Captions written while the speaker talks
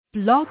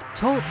Blog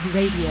Talk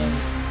Radio.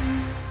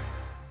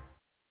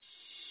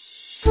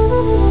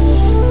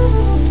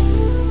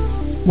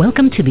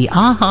 Welcome to the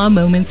Aha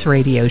Moments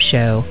Radio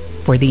Show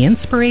for the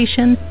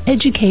inspiration,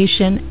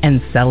 education,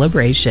 and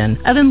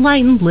celebration of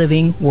enlightened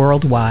living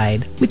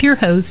worldwide with your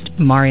host,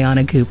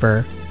 Mariana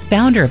Cooper,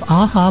 founder of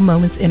Aha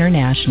Moments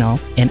International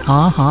and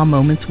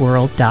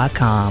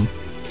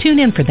AhaMomentsWorld.com. Tune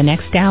in for the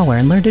next hour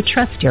and learn to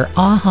trust your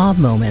aha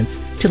moments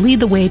to lead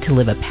the way to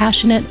live a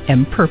passionate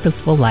and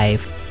purposeful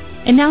life.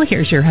 And now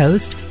here's your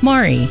host,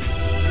 Mari.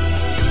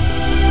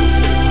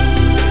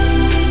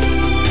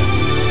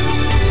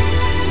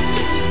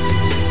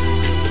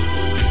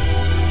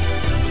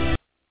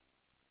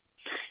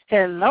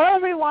 Hello,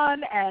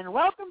 everyone, and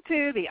welcome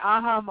to the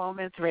Aha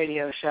Moments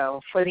Radio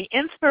Show for the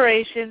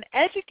inspiration,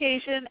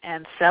 education,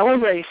 and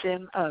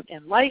celebration of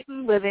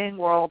enlightened living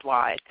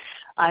worldwide.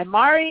 I'm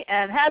Mari,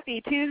 and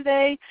happy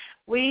Tuesday.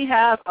 We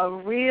have a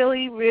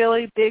really,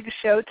 really big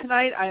show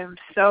tonight. I am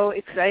so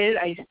excited.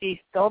 I see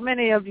so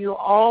many of you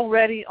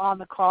already on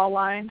the call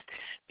lines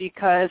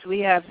because we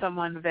have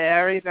someone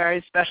very,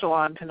 very special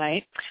on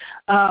tonight.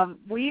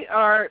 We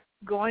are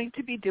going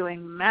to be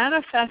doing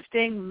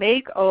manifesting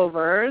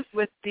makeovers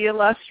with the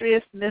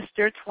illustrious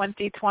Mr.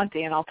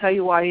 2020, and I'll tell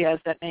you why he has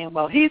that name.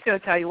 Well, he's going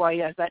to tell you why he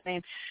has that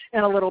name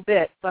in a little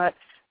bit, but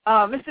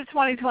Mr.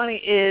 2020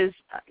 is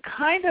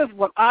kind of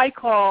what I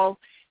call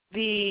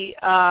the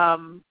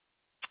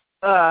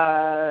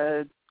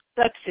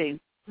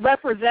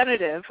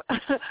representative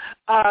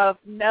of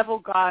Neville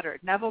Goddard.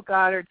 Neville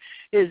Goddard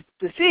is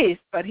deceased,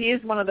 but he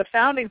is one of the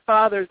founding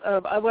fathers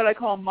of what I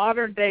call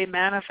modern-day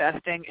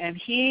manifesting, and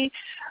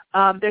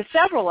there's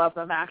several of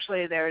them,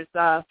 actually. There's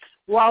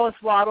Wallace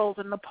Wattles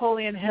and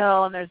Napoleon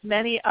Hill, and there's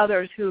many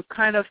others who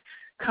kind of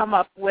come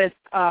up with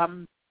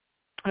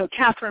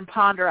Catherine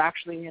Ponder,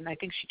 actually, and I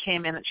think she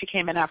came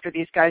in after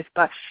these guys,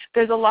 but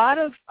there's a lot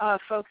of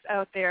folks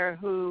out there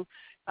who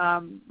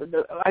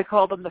I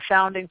call them the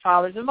founding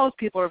fathers, and most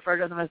people refer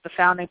to them as the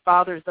founding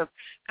fathers of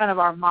kind of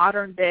our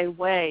modern day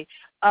way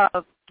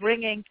of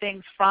bringing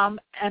things from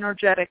the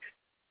energetic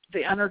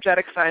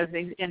side of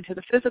things into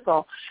the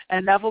physical.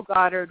 And Neville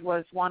Goddard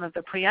was one of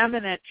the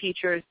preeminent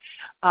teachers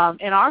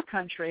in our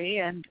country,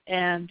 and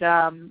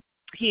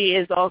he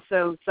is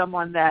also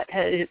someone that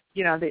has,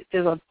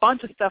 there's a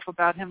bunch of stuff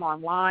about him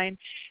online,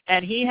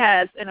 and he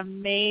has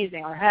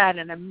had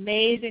an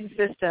amazing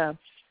system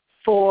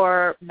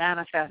for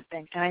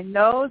manifesting. And I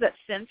know that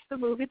since the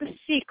movie The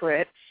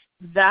Secret,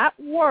 that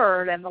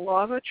word and the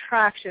law of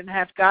attraction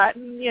have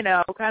gotten,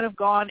 kind of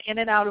gone in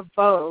and out of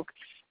vogue.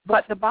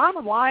 But the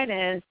bottom line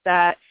is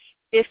that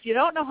if you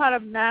don't know how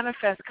to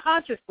manifest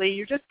consciously,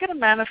 you're just going to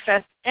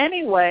manifest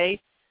anyway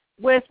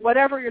with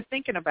whatever you're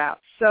thinking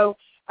about. So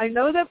I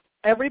know that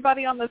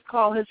everybody on this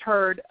call has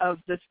heard of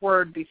this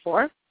word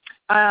before.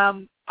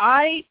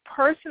 I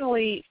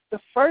personally, the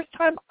first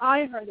time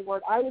I heard the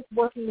word, I was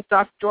working with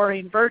Dr.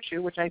 Doreen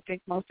Virtue, which I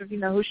think most of you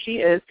know who she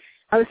is.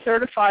 I was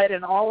certified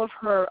in all of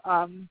her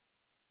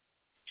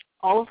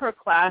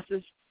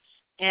classes,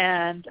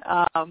 and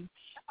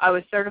I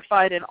was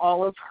certified in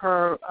all of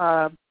her,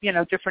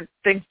 different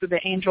things through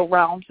the angel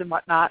realms and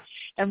whatnot.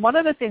 And one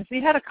of the things, we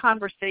had a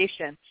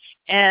conversation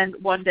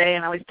one day,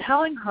 and I was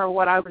telling her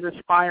what I was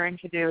aspiring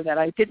to do, that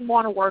I didn't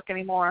want to work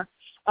anymore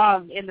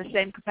in the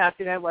same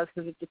capacity I was,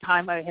 because at the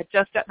time I had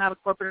just gotten out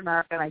of corporate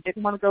America and I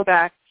didn't want to go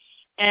back,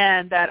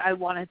 and that I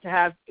wanted to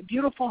have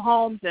beautiful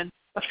homes and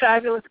a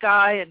fabulous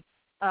guy and,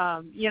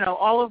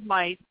 all of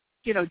my,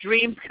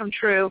 dreams come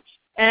true.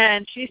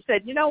 And she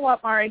said, you know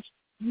what, Mari,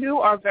 you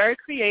are very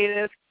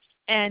creative,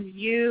 and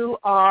you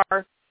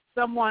are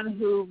someone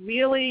who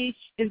really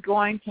is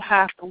going to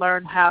have to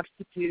learn how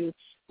to do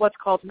what's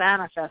called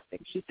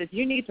manifesting. She said,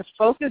 you need to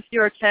focus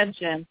your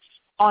attention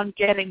on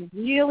getting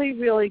really,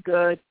 really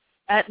good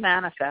at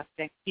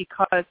manifesting,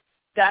 because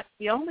that's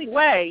the only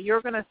way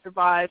you're going to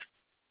survive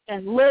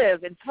and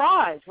live and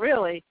thrive,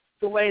 really,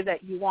 the way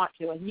that you want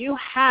to. And you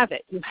have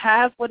it. You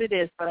have what it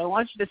is, but I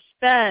want you to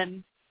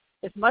spend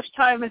as much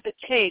time as it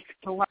takes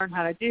to learn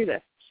how to do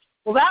this.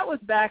 Well, that was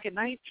back in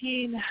the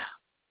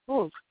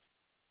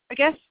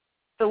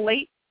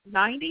late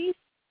 90s.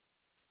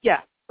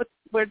 Yeah,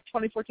 we're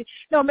 2014.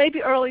 No,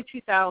 maybe early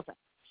 2000.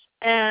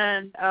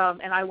 And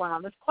I went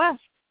on this class.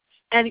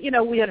 And,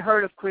 we had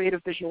heard of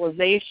creative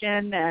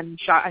visualization, and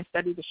I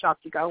studied the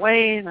Shakti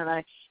Gawain, and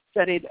I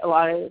studied a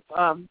lot of,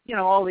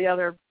 all the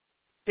other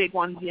big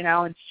ones,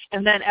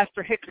 and then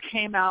Esther Hicks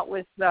came out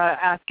with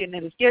Asking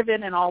It Is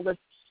Given and all this.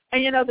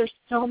 And, there's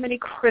so many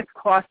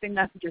crisscrossing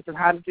messages of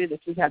how to do this.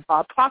 We've had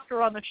Bob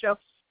Proctor on the show.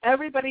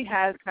 Everybody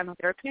has kind of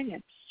their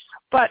opinion.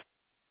 But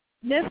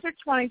Mr.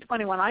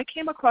 2020, when I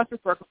came across his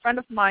work, a friend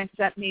of mine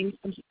sent me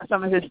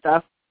some of his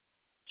stuff,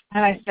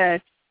 and I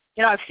said,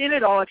 I've seen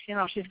it all. She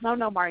says,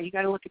 no, Mari, you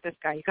got to look at this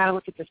guy. You got to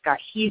look at this guy.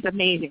 He's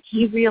amazing.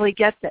 He really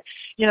gets it.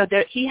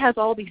 He has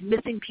all these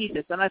missing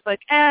pieces. And I was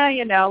like,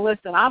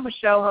 listen, I'm a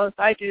show host.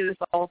 I do this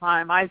all the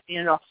time. I've seen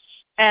it all.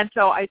 And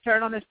so I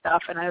turned on his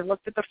stuff, and I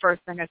looked at the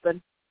first thing. I said,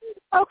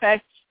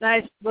 okay. Then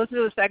I listened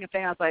to the second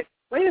thing. I was like,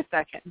 wait a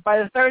second. By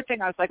the third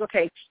thing, I was like,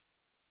 okay,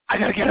 I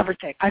got to get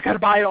everything. I got to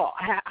buy it all.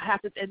 I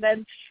have to. And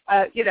then,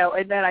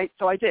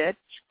 so I did.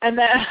 And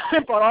then I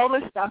bought all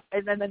this stuff.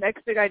 And then the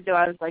next thing I knew,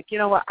 I was like, you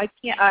know what? I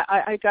can't.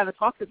 I got to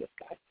talk to this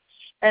guy.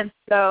 And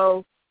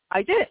so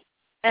I did.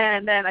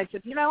 And then I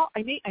said,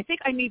 I think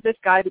I need this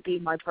guy to be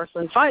my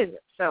personal advisor.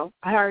 So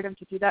I hired him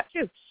to do that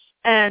too.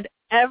 And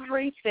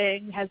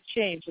everything has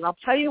changed. And I'll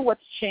tell you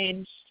what's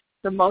changed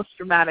the most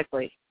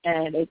dramatically.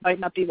 And it might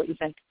not be what you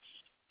think.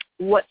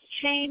 What's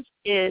changed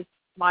is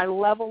my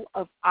level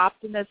of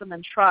optimism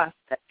and trust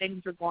that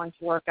things are going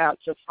to work out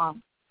just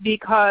fine.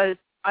 Because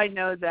I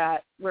know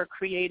that we're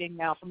creating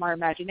now from our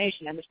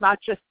imagination. And it's not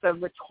just the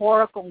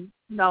rhetorical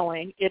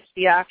knowing, it's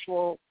the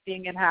actual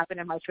seeing it happen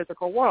in my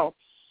physical world.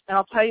 And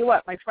I'll tell you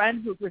what, my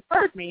friend who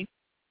referred me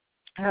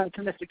to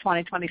Mr.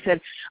 2020 said,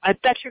 I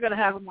bet you're going to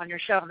have him on your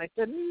show. And I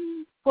said,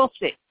 we'll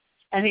see.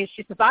 And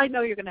she says, I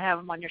know you're going to have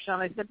him on your show.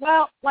 And I said,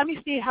 well, let me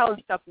see how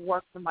this stuff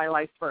works in my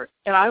life first.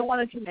 And I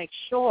wanted to make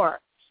sure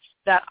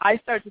that I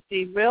start to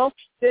see real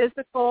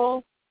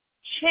physical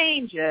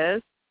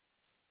changes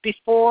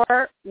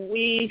before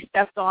we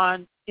stepped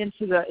on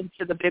into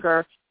the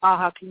bigger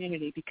AHA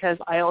community, because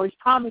I always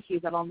promise you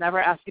that I'll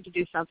never ask you to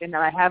do something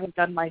that I haven't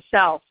done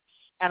myself.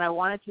 And I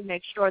wanted to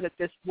make sure that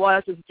this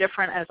was as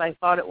different as I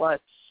thought it was.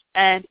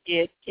 And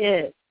it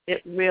is.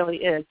 It really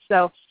is.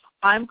 So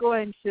I'm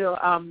going to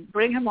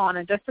bring him on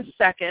in just a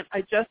second.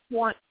 I just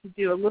want to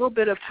do a little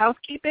bit of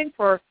housekeeping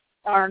for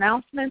our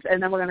announcements,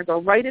 and then we're going to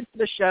go right into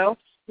the show.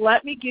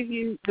 Let me give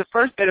you the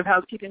first bit of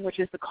housekeeping, which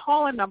is the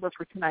call-in number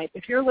for tonight.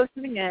 If you're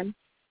listening in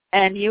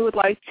and you would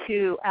like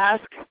to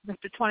ask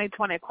Mr.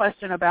 2020 a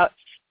question about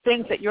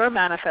things that you're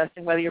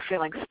manifesting, whether you're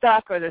feeling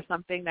stuck or there's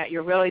something that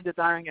you're really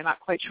desiring, you're not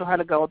quite sure how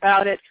to go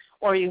about it,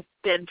 or you've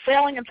been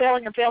failing and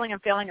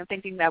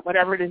thinking that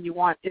whatever it is you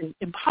want is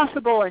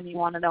impossible and you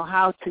want to know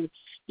how to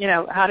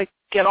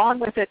get on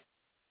with it,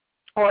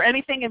 or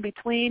anything in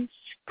between,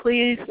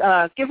 please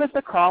give us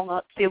a call.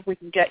 Let's see if we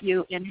can get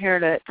you in here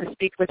to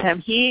speak with him.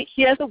 He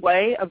has a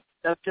way of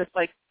just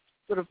like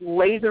sort of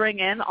lasering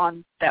in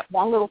on that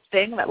one little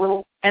thing,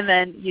 and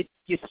then you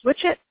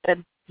switch it,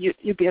 and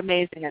you'd be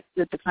amazing at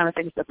the kind of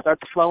things that start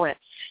to flow in.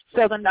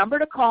 So the number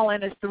to call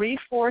in is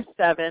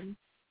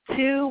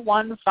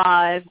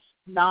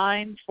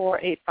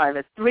 347-215-9485.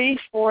 It's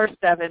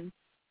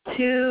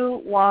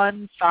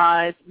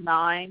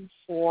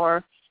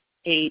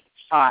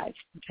 347-215-9485.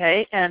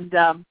 Okay, and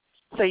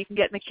so you can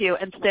get in the queue.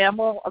 And Sam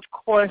will, of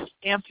course,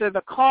 answer the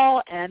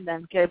call and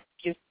then give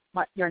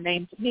your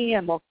name to me,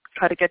 and we'll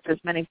try to get to as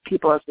many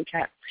people as we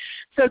can.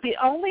 So the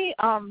only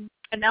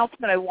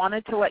announcement I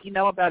wanted to let you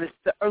know about is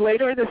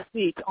later this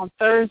week on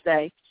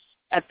Thursday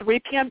at 3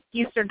 p.m.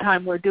 Eastern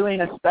Time, we're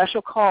doing a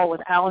special call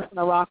with Allison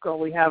Aracco.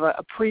 We have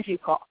a preview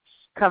call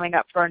coming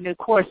up for our new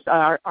course.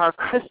 Our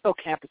Crystal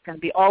Camp is going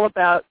to be all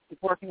about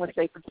working with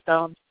sacred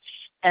stones,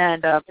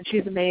 and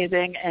she's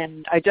amazing.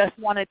 And I just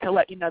wanted to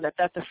let you know that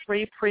that's a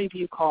free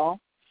preview call.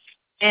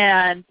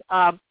 And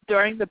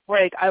during the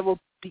break, I will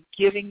be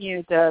giving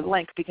you the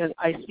link because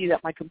I see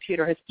that my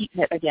computer has eaten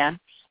it again.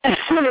 And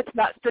it's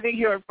not sitting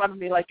here in front of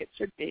me like it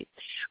should be.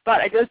 But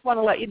I just want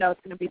to let you know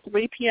it's going to be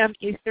 3 p.m.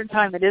 Eastern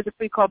Time. It is a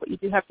free call, but you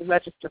do have to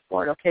register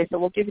for it, okay? So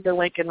we'll give you the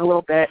link in a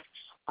little bit.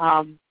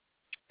 And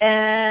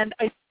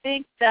I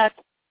think that's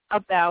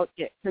about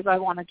it because I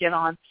want to get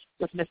on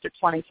with Mr.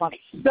 2020.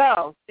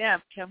 So,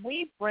 Sam, can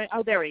we bring –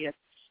 oh, there he is.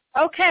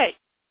 Okay.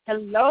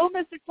 Hello,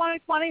 Mr.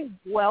 2020.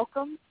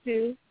 Welcome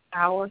to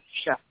our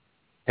show.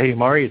 Hey,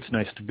 Mari, it's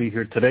nice to be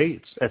here today.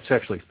 It's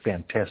actually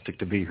fantastic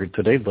to be here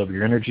today. Love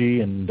your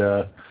energy, and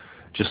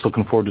just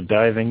looking forward to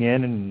diving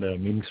in and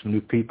meeting some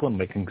new people and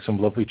making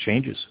some lovely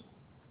changes.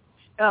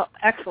 Oh,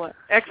 excellent,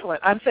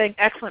 excellent. I'm saying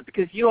excellent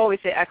because you always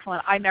say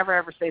excellent. I never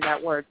ever say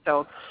that word,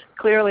 so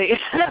clearly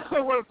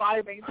we're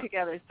vibing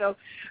together. So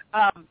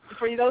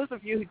for those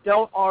of you who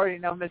don't already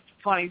know Mr.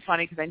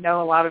 2020, because I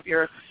know a lot of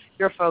your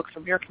folks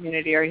from your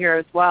community are here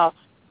as well,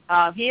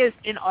 he is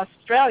in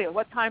Australia.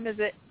 What time is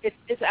it?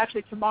 It's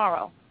actually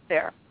tomorrow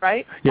there,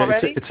 right? Yeah,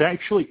 already? It's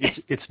actually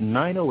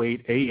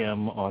 9:08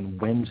 a.m. on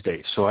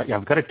Wednesday. So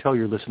I've got to tell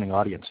your listening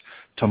audience,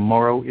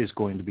 tomorrow is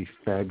going to be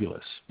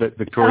fabulous.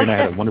 Victoria and I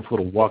had a wonderful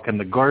little walk in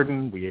the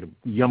garden. We ate a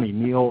yummy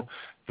meal.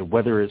 The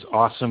weather is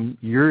awesome.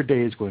 Your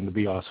day is going to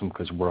be awesome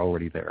because we're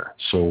already there.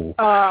 So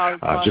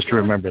just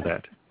remember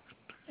that.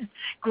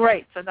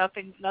 Great. So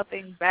nothing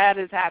bad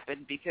has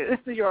happened because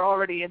you're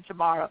already in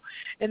tomorrow.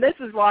 And this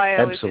is why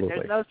I always say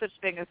there's no such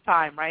thing as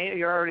time, right?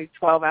 You're already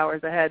 12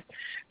 hours ahead.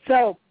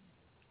 So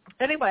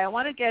anyway, I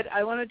want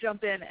to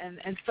jump in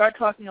and start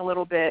talking a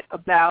little bit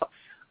about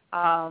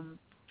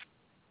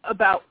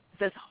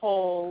this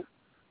whole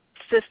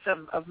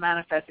system of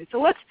manifesting. So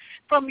let's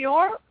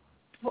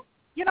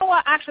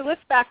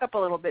back up a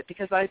little bit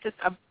because I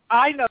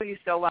know you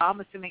so well.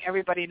 I'm assuming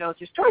everybody knows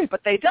your story,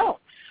 but they don't.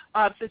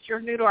 Since you're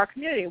new to our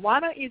community, why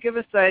don't you give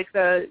us a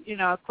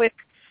quick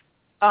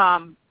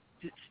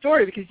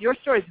story, because your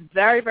story is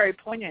very, very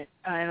poignant,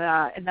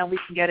 and then we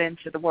can get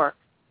into the work.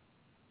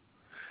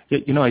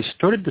 You know, I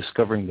started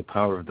discovering the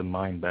power of the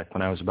mind back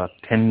when I was about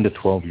 10 to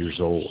 12 years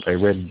old. I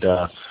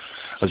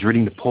was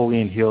reading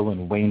Napoleon Hill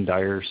and Wayne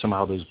Dyer.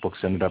 Somehow those books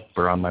ended up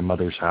around my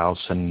mother's house,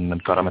 and I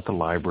got them at the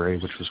library,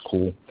 which was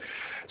cool.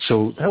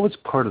 So that was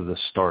part of the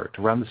start.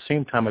 Around the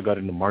same time I got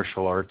into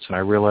martial arts, and I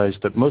realized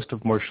that most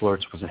of martial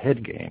arts was a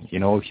head game. You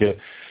know, if you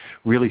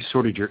really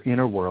sorted your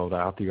inner world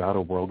out, the outer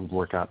world would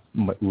work out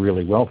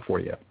really well for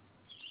you.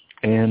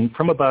 And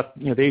from about,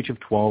 the age of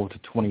 12 to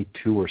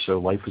 22 or so,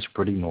 life was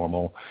pretty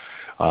normal.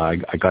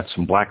 I got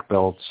some black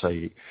belts.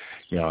 I,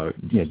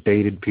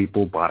 dated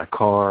people, bought a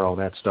car, all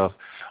that stuff.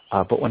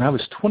 But when I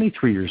was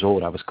 23 years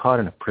old, I was caught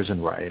in a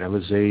prison riot. I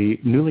was a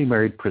newly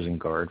married prison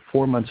guard,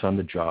 4 months on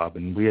the job,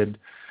 and we had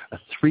a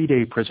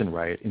 3-day prison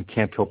riot in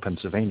Camp Hill,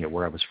 Pennsylvania,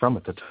 where I was from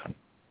at the time.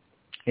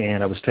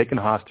 And I was taken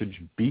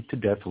hostage, beat to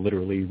death,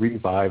 literally,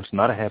 revived,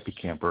 not a happy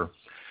camper.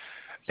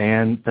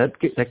 And that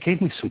gave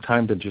me some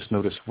time to just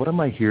notice, what am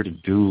I here to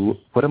do?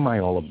 What am I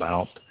all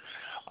about?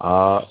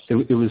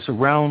 It was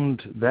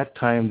around that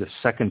time, the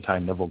second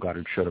time Neville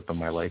Goddard showed up in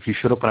my life. He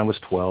showed up when I was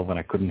 12, and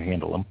I couldn't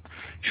handle him.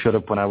 He showed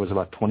up when I was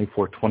about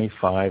 24,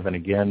 25, and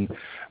again,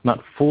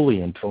 not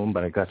fully into him,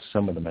 but I got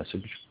some of the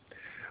message.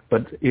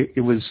 But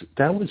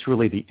that was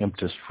really the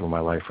impetus for my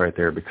life right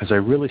there, because I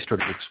really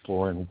started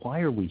exploring,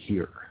 why are we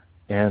here?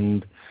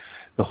 And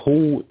the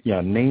whole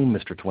name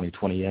Mr.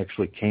 2020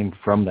 actually came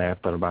from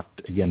that, but about,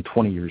 again,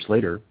 20 years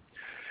later.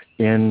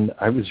 And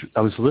I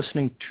was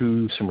listening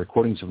to some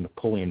recordings of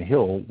Napoleon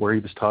Hill where he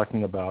was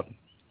talking about,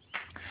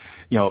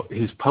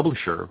 his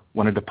publisher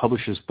wanted to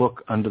publish his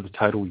book under the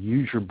title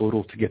 "Use Your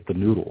Boodle to Get the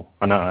Noodle."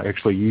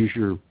 Actually, "Use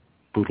Your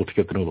Boodle to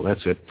Get the Noodle."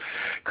 That's it,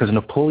 because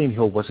Napoleon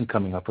Hill wasn't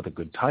coming up with a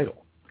good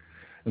title.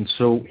 And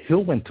so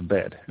Hill went to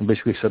bed and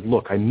basically said,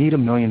 "Look, I need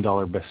 $1 million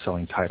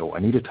best-selling title. I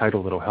need a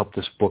title that will help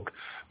this book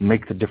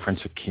make the difference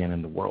it can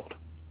in the world."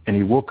 And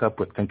he woke up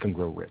with Think and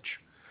Grow Rich.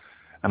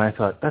 And I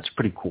thought, that's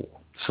pretty cool.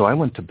 So I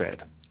went to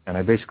bed, and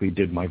I basically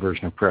did my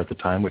version of prayer at the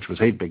time, which was,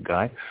 "Hey, big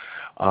guy,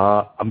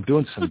 I'm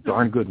doing some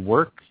darn good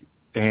work,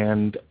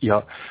 and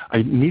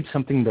I need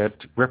something that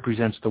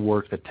represents the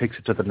work, that takes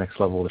it to the next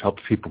level, that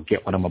helps people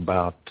get what I'm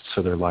about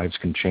so their lives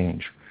can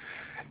change."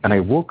 And I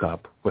woke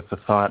up with the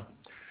thought,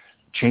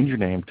 change your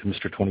name to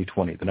Mr.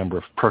 2020, the number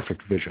of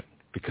perfect vision,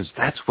 because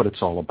that's what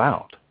it's all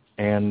about.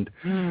 And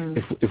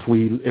if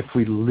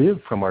we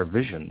live from our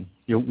vision,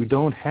 we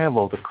don't have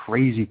all the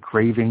crazy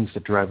cravings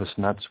that drive us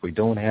nuts. We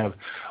don't have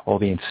all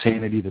the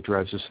insanity that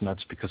drives us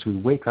nuts, because we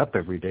wake up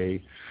every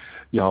day,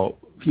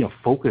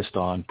 focused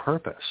on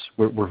purpose.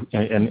 We're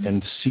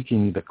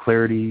seeking the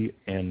clarity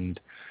and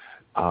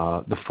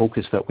the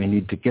focus that we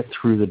need to get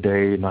through the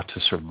day, not to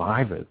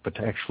survive it, but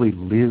to actually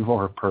live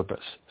our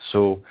purpose.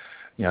 So,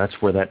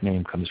 that's where that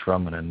name comes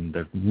from, and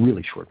the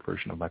really short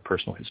version of my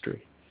personal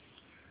history.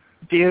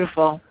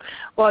 Beautiful.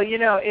 Well,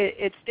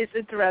 it's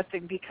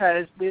interesting,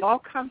 because we all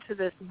come to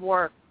this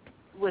work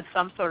with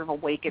some sort of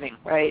awakening,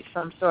 right?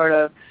 Some sort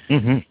of,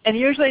 and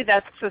usually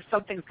that's because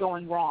something's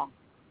going wrong.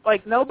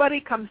 Like,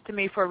 nobody comes to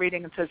me for a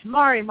reading and says,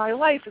 "Mari, my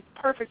life is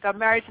perfect. I'm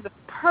married to the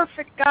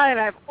perfect guy, and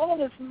I have all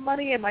this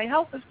money, and my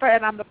health is great,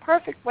 and I'm the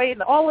perfect weight,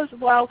 and all is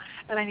well,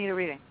 and I need a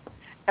reading."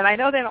 And I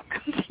know they don't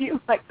come to you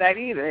like that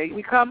either.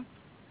 We come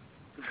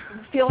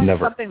feeling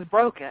something's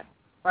broken,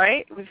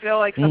 right? We feel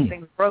like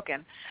something's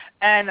broken.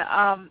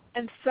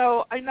 And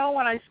so I know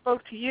when I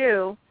spoke to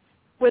you,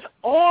 with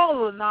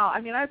all the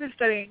knowledge,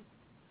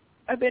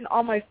 I've been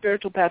on my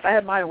spiritual path. I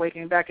had my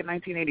awakening back in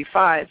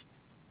 1985,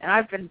 and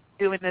I've been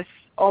doing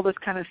all this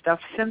kind of stuff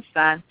since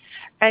then.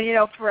 And,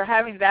 for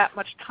having that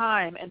much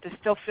time and to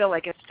still feel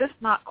like it's just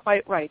not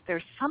quite right,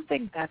 there's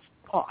something that's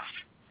off.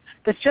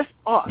 That's just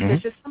off.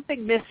 There's just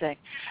something missing.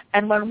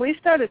 And when we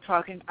started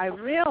talking, I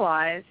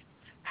realized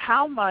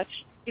how much,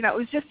 it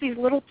was just these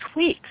little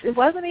tweaks. It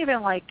wasn't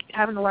even like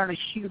having to learn a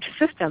huge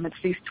system. It's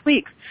these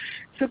tweaks.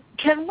 So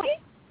can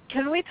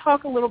we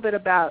talk a little bit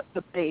about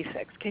the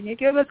basics? Can you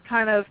give us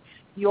kind of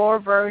your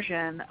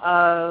version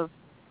of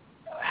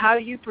how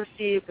you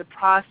perceive the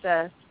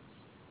process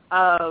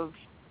of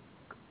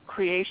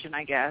creation,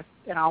 I guess,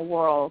 in our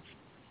world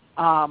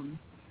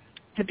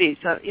to be?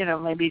 So,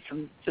 maybe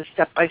some just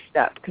step by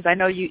step, because I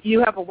know you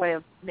have a way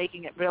of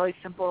making it really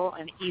simple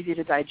and easy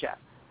to digest.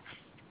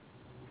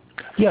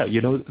 Yeah,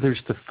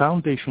 there's the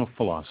foundational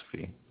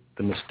philosophy,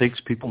 the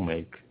mistakes people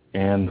make,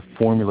 and the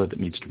formula that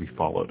needs to be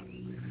followed.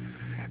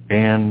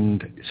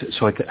 And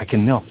so I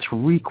can nail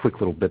 3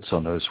 quick little bits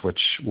on those, which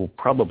will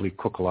probably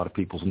cook a lot of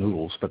people's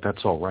noodles, but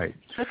that's all right.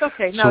 That's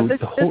okay. No,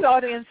 this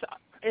audience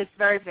is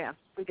very advanced.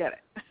 We get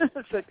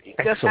it. So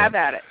just have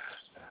at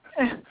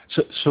it.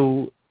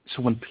 So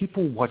when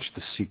people watch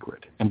The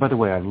Secret, and by the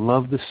way, I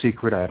love The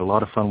Secret. I had a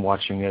lot of fun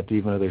watching it,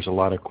 even though there's a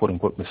lot of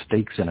quote-unquote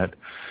mistakes in it.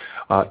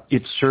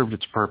 It served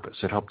its purpose.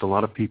 It helped a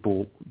lot of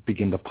people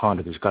begin to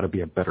ponder there's got to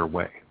be a better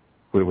way,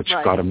 which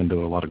got them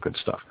into a lot of good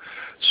stuff.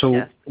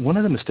 So one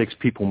of the mistakes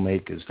people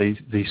make is they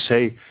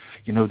say,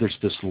 there's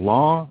this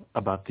law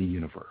about the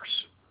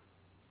universe,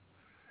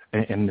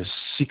 and this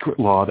secret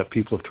law that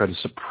people have tried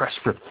to suppress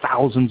for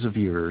thousands of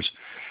years,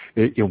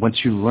 Once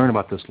you learn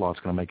about this law, it's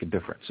going to make a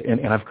difference.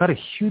 And I've got a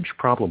huge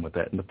problem with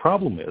that. And the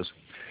problem is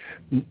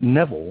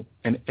Neville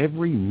and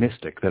every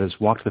mystic that has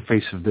walked the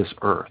face of this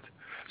earth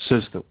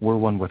says that we're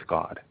one with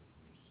God.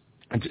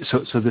 And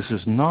so this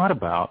is not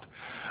about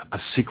a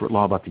secret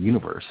law about the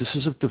universe. This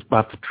is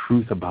about the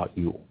truth about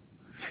you.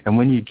 And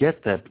when you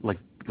get that, like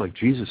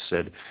Jesus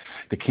said,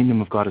 the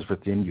kingdom of God is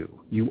within you.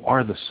 You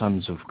are the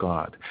sons of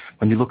God.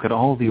 When you look at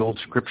all the old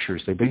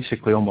scriptures, they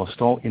basically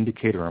almost all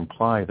indicate or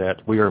imply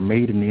that we are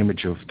made in the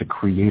image of the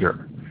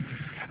Creator.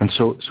 And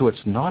so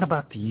it's not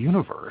about the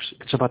universe.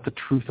 It's about the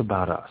truth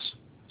about us.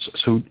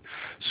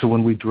 So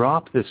when we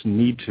drop this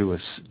need to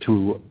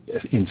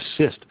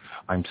insist,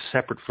 I'm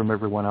separate from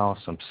everyone else,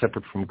 I'm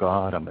separate from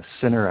God, I'm a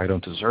sinner, I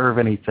don't deserve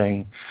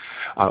anything,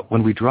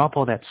 when we drop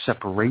all that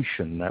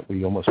separation that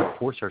we almost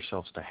force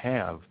ourselves to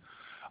have,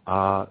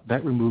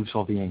 that removes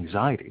all the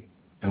anxiety.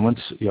 And once,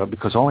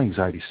 because all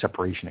anxiety is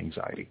separation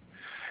anxiety.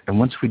 And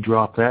once we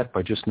drop that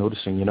by just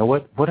noticing,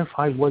 what if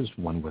I was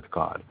one with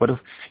God? What if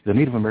the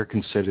Native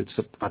Americans said it's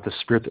about the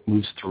spirit that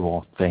moves through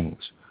all things?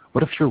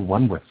 What if you're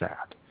one with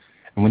that?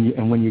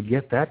 And when you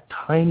get that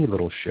tiny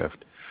little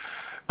shift,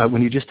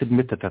 when you just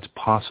admit that that's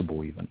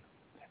possible even,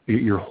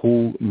 your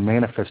whole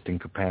manifesting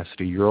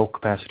capacity, your whole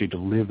capacity to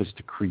live as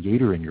the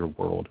creator in your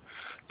world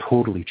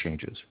totally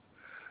changes.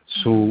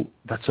 So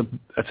that's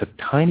a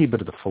tiny bit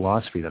of the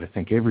philosophy that I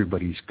think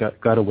everybody's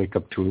got to wake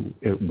up to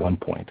at one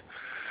point.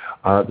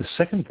 The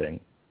second thing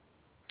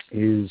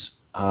is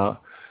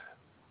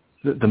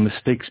the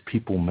mistakes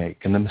people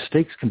make, and the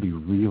mistakes can be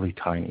really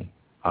tiny.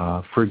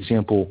 For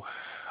example,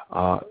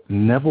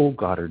 Neville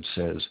Goddard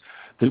says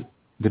that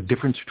the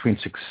difference between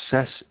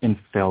success and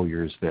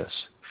failure is this.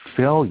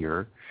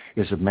 Failure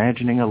is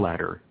imagining a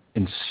ladder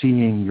and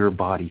seeing your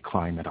body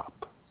climb it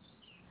up.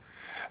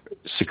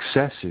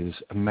 Success is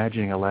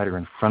imagining a ladder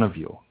in front of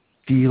you,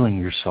 feeling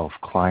yourself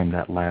climb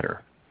that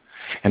ladder.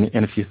 And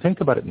if you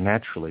think about it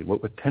naturally,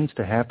 what tends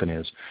to happen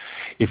is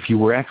if you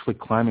were actually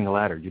climbing a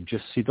ladder, you'd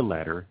just see the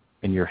ladder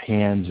in your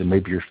hands and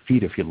maybe your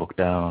feet if you look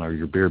down, or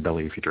your beer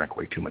belly if you drank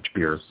way too much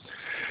beer.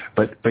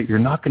 But you're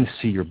not going to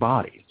see your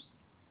body.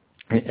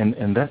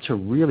 And that's a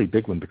really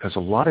big one, because a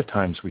lot of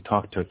times we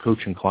talk to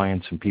coaching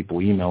clients and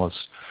people email us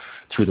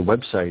through the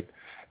website,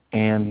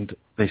 and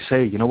they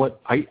say, you know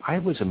what, I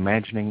was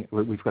imagining,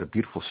 we've got a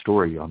beautiful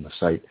story on the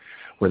site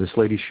where this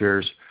lady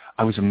shares,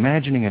 I was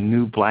imagining a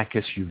new black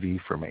SUV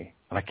for me.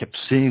 And I kept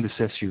seeing this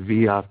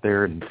SUV out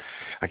there, and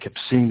I kept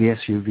seeing the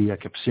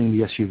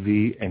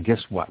SUV, and guess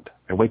what?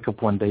 I wake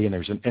up one day and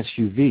there's an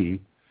SUV,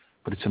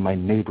 but it's in my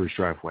neighbor's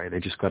driveway.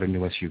 They just got a new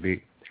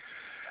SUV.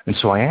 And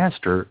so I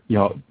asked her,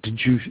 did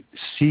you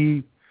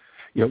see,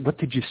 what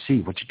did you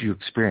see? What did you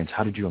experience?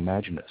 How did you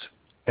imagine this?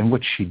 And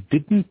what she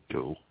didn't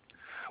do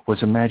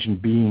was imagine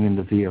being in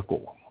the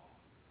vehicle.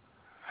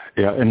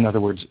 Yeah, in other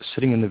words,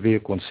 sitting in the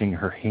vehicle and seeing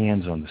her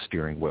hands on the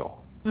steering wheel.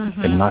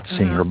 Mm-hmm, and not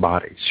seeing her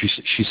body.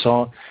 She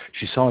saw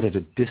it at a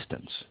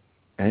distance.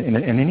 And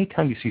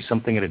anytime you see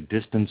something at a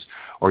distance,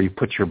 or you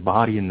put your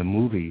body in the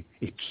movie,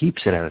 it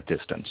keeps it at a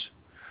distance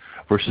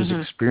versus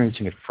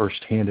experiencing it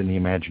firsthand in the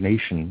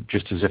imagination,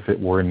 just as if it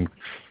were in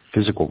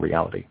physical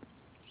reality.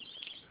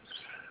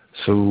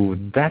 So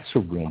that's a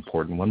real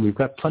important one. We've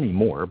got plenty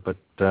more, but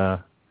let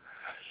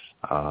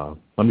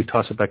me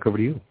toss it back over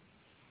to you.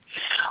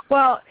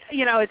 Well,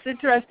 it's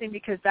interesting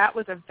because that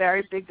was a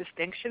very big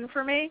distinction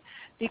for me,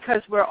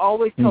 because we're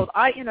always told,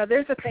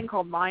 there's a thing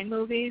called mind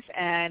movies,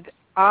 and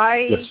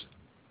I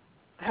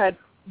had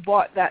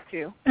bought that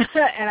too,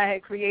 and I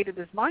had created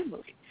this mind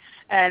movie.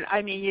 And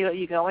I mean,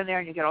 you go in there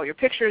and you get all your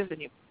pictures and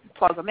you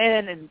plug them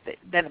in, and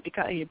then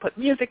you put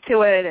music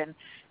to it, and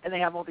they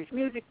have all these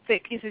music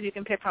pieces you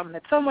can pick from, and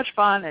it's so much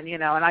fun. And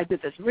and I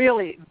did this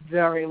really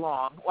very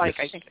long, I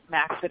think it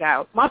maxed it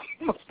out. Must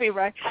be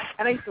right.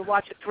 And I used to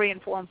watch it 3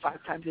 and 4 and 5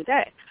 times a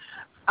day.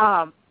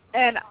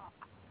 And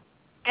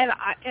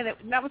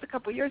that was a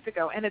couple years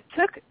ago. And it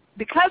took,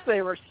 because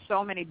there were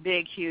so many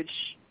big, huge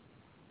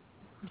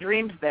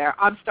dreams there,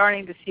 I'm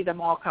starting to see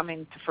them all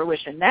coming to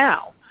fruition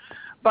now.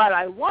 But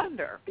I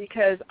wonder,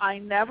 because I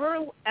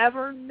never,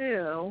 ever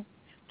knew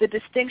the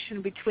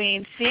distinction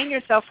between seeing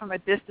yourself from a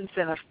distance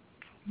in a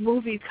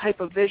movie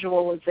type of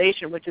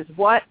visualization, which is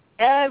what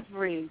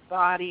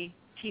everybody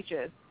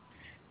teaches,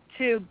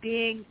 to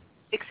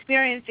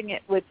experiencing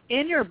it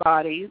within your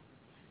body,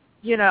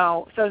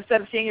 so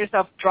instead of seeing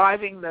yourself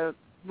driving the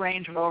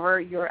Range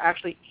Rover, you're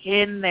actually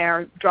in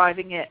there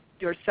driving it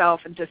yourself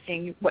and just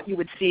seeing what you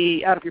would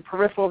see out of your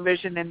peripheral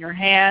vision and your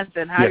hands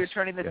and how you're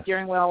turning the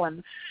steering wheel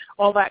and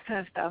all that kind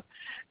of stuff.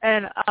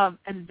 And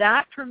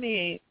that for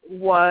me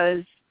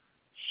was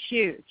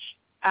huge,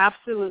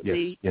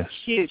 absolutely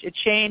huge. It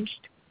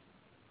changed.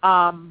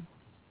 Not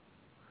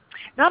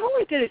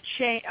only did it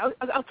change,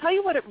 I'll tell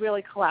you what it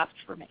really collapsed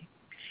for me.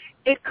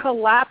 It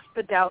collapsed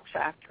the doubt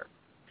factor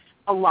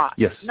a lot.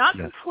 Yes. Not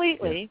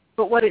completely,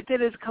 but what it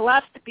did is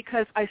collapsed it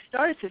because I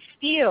started to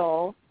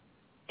feel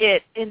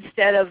it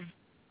instead of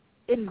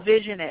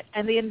envision it.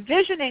 And the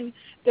envisioning,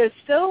 there's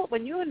still,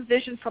 when you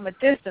envision from a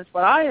distance,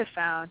 what I have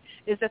found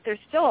is that there's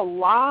still a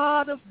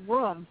lot of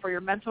room for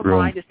your mental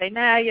mind to say,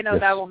 nah,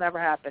 that will never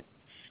happen.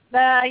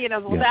 Nah,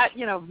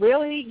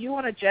 really, you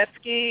want a jet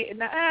ski?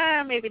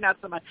 Nah, maybe not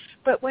so much.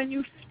 But when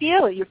you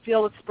feel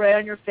it spray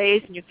on your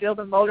face, and you feel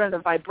the motor and the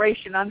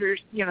vibration under,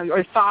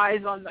 your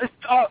thighs on the,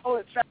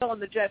 it's fell on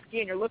the jet ski,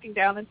 and you're looking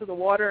down into the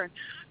water,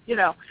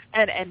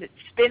 and, and it's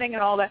spinning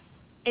and all that,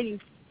 and you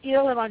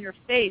feel it on your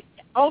face.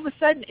 All of a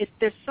sudden,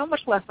 there's so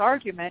much less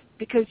argument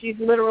because you've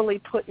literally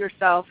put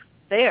yourself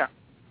there.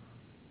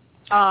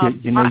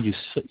 You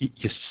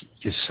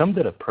summed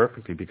it up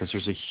perfectly, because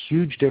there's a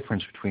huge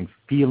difference between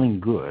feeling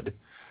good,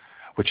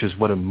 which is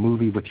what a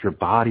movie with your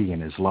body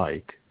in is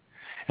like,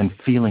 and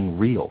feeling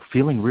real.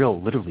 Feeling real,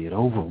 literally, it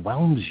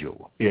overwhelms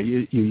you.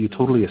 You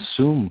totally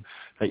assume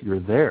that you're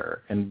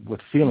there. And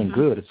with feeling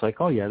good, it's like,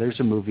 oh, yeah,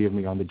 there's a movie of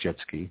me on the jet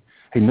ski.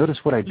 Hey, notice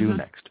what I do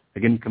next.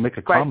 Again, you can make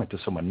a comment to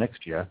someone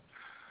next to you.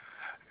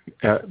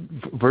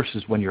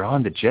 Versus when you're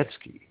on the jet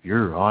ski.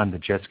 You're on the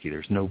jet ski.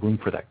 There's no room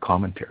for that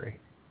commentary.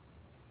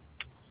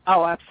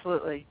 Oh,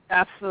 absolutely.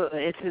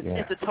 Absolutely.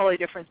 It's a totally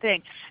different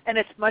thing. And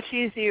it's much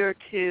easier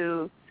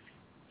to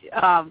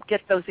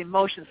get those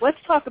emotions. Let's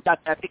talk about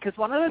that, because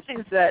one of the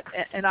things that,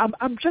 and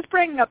I'm just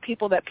bringing up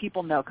people that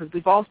people know, because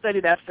we've all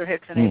studied Esther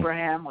Hicks and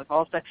Abraham. We've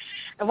all studied.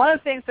 And one of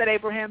the things that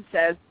Abraham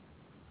says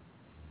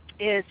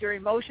is your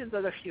emotions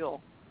are the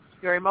fuel.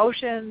 Your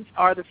emotions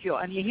are the fuel.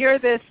 And you hear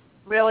this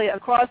really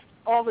across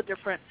all the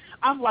different,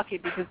 I'm lucky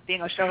because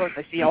being a show host,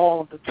 I see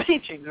all of the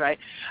teachings, right?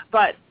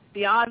 But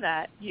beyond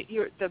that,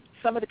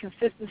 some of the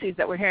consistencies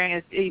that we're hearing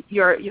is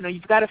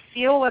you've got to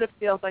feel what it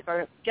feels like,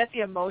 or get the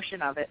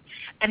emotion of it.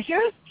 And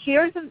here's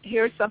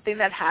something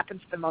that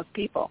happens to most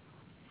people,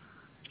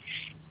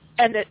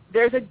 and that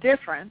there's a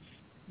difference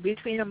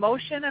between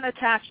emotion and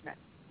attachment.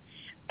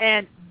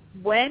 And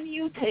when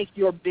you take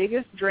your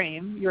biggest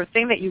dream, your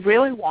thing that you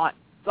really want,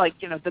 like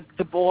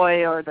the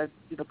boy or the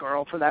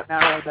girl for that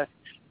matter, or the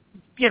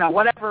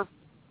whatever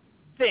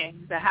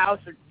thing, the house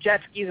or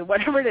jet skis or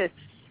whatever it is,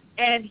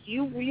 and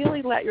you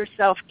really let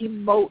yourself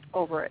emote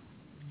over it,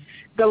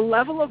 the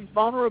level of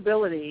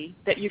vulnerability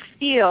that you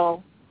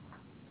feel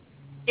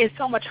is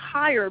so much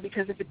higher,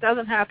 because if it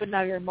doesn't happen,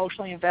 now you're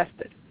emotionally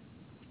invested.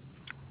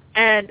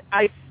 And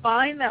I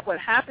find that what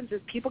happens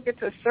is people get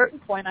to a certain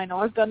point, I know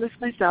I've done this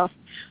myself,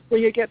 where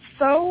you get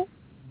so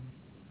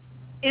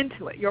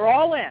into it. You're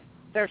all in.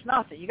 There's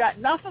nothing. You got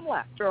nothing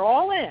left. You're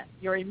all in.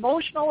 You're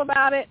emotional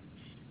about it.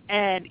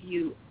 And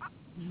you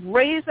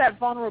raise that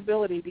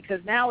vulnerability,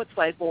 because now it's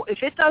like, well,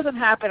 if it doesn't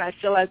happen, I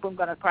feel like I'm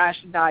going to crash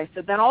and die.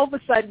 So then all of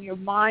a sudden your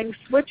mind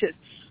switches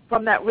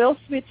from that real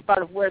sweet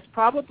spot of where it's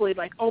probably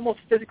like almost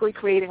physically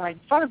creating right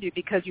in front of you,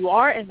 because you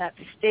are in that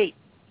state,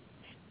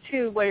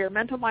 to where your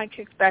mental mind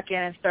kicks back in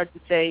and starts to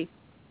say,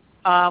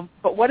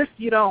 but what if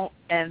you don't,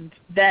 and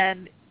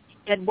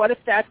what if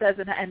that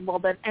doesn't,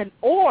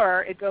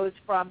 or it goes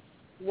from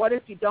what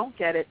if you don't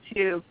get it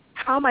to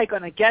how am I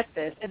going to get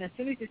this? And as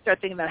soon as you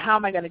start thinking about how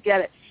am I going to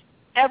get it,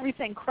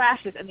 everything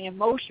crashes and the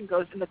emotion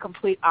goes in the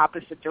complete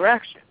opposite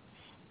direction.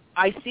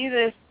 I see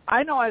this.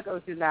 I know I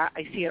go through that.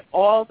 I see it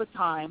all the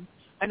time.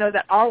 I know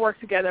that our work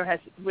together has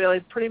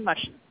really pretty much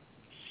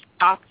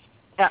stopped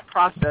that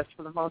process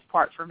for the most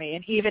part for me.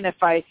 And even if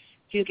I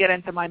do get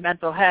into my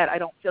mental head, I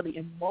don't feel the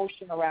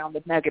emotion around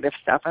the negative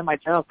stuff. I might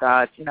say, oh,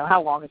 God,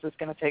 how long is this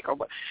going to take? Or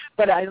what?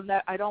 But I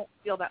don't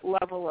feel that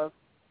level of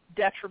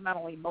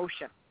detrimental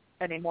emotion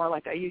anymore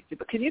like I used to.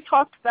 But can you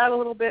talk to that a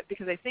little bit?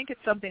 Because I think it's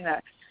something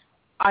that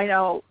I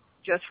know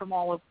just from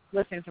all of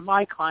listening to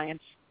my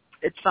clients,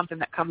 it's something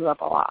that comes up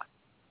a lot.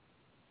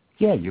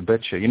 Yeah, you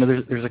betcha.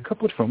 There's a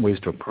couple of different ways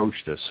to approach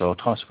this, so I'll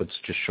toss what's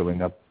just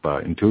showing up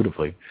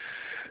intuitively.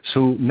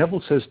 So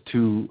Neville says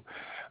so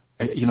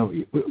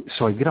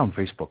I get on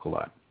Facebook a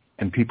lot,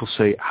 and people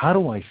say, how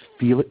do I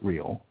feel it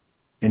real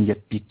and yet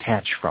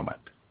detach from it?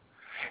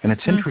 And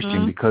it's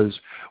interesting because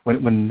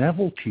when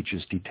Neville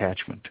teaches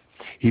detachment,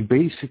 he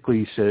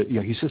basically says,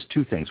 he says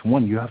two things.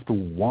 One, you have to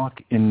walk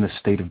in the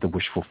state of the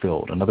wish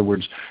fulfilled. In other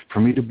words, for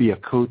me to be a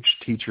coach,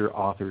 teacher,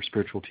 author,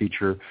 spiritual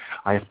teacher,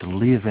 I have to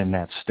live in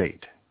that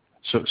state.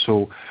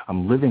 So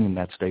I'm living in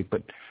that state,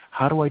 but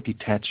how do I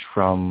detach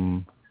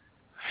from,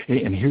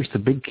 and here's the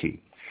big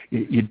key,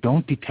 you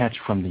don't detach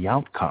from the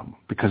outcome,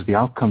 because the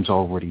outcome's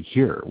already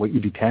here. What you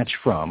detach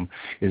from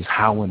is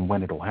how and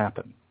when it'll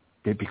happen.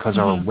 Because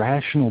our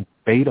rational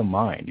beta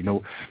mind,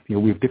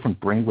 we have different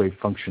brainwave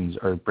functions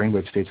or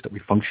brainwave states that we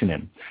function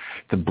in.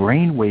 The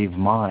brainwave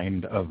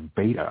mind of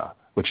beta,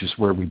 which is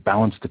where we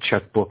balance the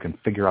checkbook and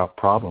figure out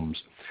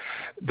problems,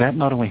 that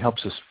not only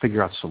helps us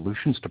figure out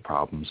solutions to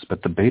problems,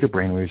 but the beta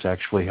brainwaves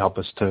actually help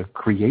us to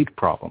create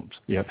problems.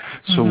 Yeah.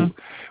 So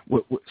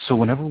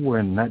whenever we're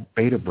in that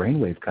beta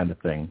brainwave kind of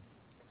thing,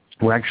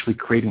 we're actually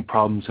creating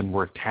problems, and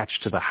we're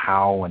attached to the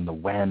how and the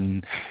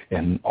when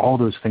and all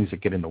those things that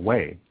get in the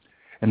way.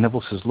 And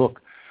Neville says,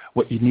 look,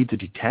 what you need to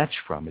detach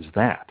from is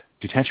that.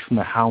 Detach from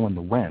the how and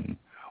the when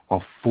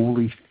while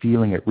fully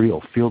feeling it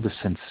real. Feel the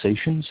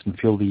sensations and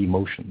feel the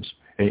emotions.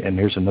 And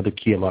there's another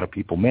key a lot of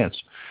people miss.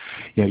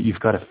 You've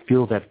got to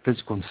feel that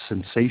physical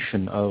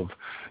sensation of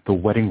the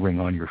wedding ring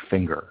on your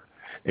finger,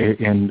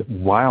 and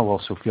while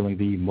also feeling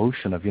the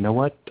emotion of, you know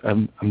what,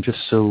 I'm just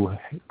so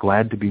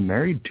glad to be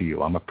married to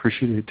you. I'm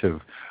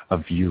appreciative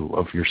of you,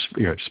 of your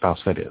spouse,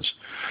 that is.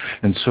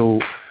 And so,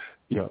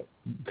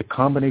 the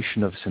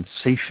combination of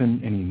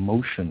sensation and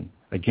emotion,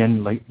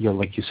 again, like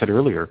you said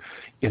earlier,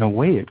 in a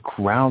way it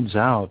crowds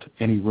out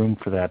any room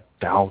for that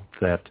doubt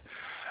that,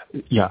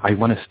 I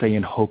want to stay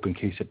in hope in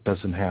case it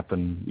doesn't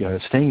happen.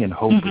 Staying in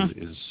hope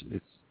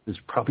is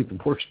probably the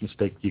worst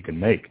mistake you can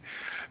make,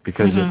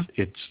 because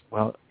it's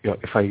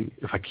if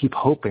I keep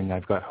hoping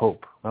I've got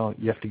hope. Well,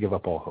 you have to give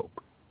up all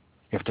hope.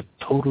 You have to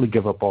totally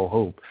give up all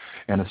hope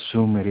and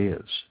assume it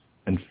is,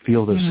 and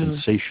feel the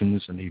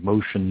sensations and the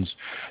emotions,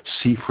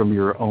 see from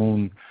your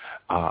own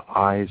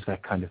eyes,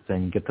 that kind of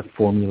thing. Get the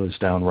formulas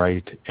down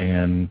right,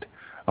 and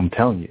I'm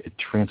telling you, it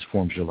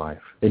transforms your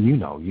life. And you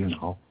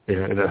know,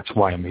 that's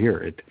why I'm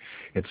here.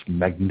 It's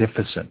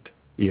magnificent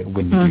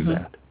when you do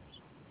that.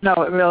 No,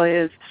 it really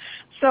is.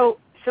 So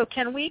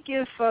can we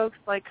give folks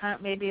I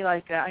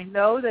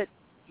know that,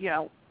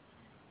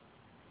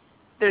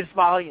 there's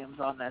volumes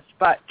on this,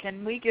 but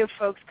can we give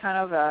folks kind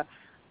of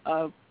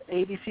a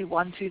ABC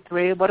 1, 2,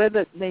 3? What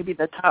are maybe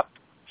the top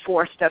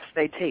 4 steps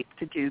they take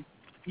to do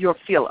a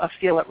feel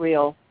it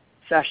real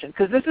session?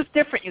 Because this is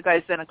different, you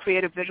guys, than a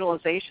creative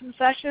visualization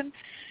session.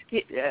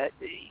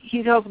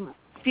 He tells them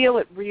feel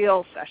it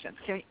real sessions.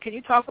 Can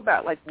you talk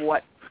about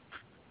what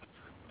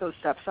those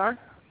steps are?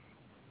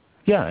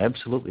 Yeah,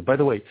 absolutely. By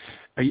the way,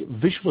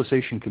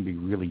 visualization can be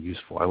really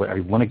useful. I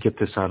want to get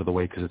this out of the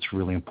way because it's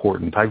really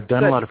important. I've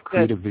done a lot of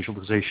creative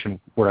visualization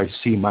where I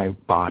see my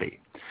body.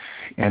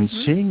 And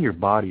seeing your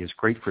body is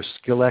great for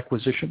skill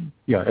acquisition.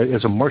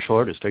 As a martial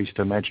artist, I used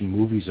to imagine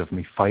movies of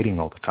me fighting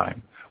all the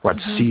time, where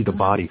I'd see the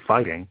body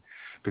fighting,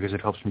 because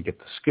it helps me get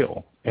the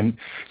skill. And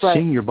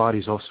seeing your body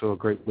is also a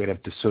great way to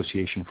have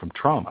dissociation from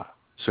trauma.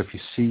 So if you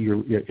see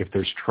if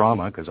there's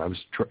trauma, because I was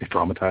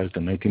traumatized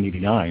in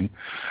 1989,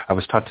 I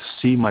was taught to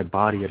see my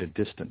body at a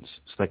distance.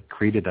 So that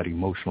created that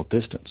emotional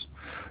distance.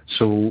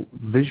 So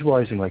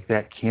visualizing like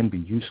that can be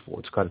useful.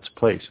 It's got its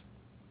place.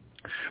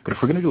 But if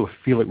we're going to do a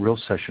Feel It Real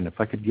session, if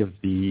I could give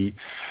the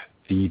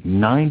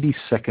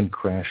 90-second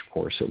crash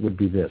course, it would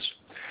be this.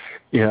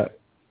 In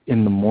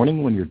the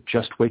morning when you're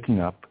just waking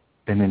up,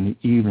 and in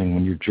the evening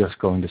when you're just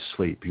going to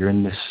sleep, you're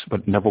in this,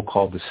 what Neville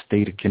called the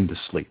state akin to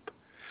sleep.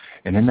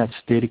 And in that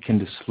state akin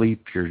to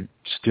sleep, you're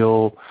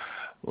still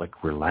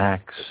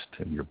relaxed,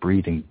 and you're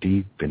breathing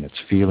deep, and it's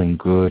feeling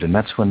good. And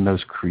that's when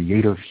those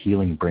creative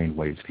healing brain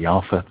waves, the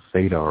alpha,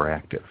 theta, are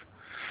active.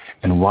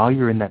 And while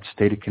you're in that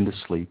state akin to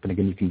sleep, and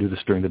again, you can do this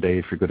during the day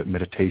if you're good at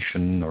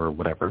meditation or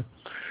whatever.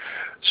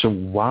 So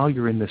while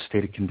you're in this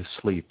state akin to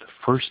sleep, the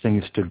first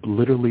thing is to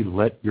literally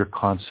let your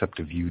concept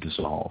of you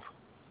dissolve.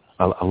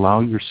 Allow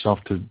yourself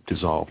to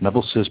dissolve.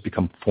 Neville says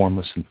become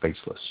formless and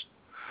faceless.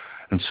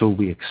 And so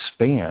we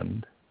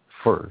expand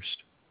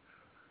first,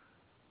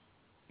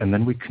 and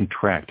then we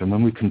contract. And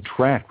when we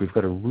contract, we've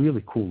got a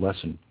really cool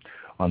lesson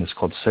on this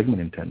called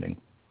segment intending.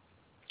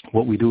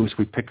 What we do is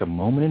we pick a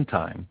moment in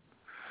time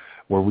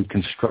where we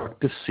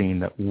construct a scene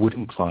that would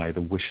imply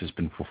the wish has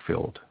been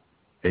fulfilled.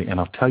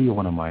 And I'll tell you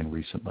one of mine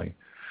recently,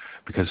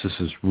 because this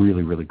is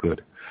really, really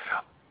good.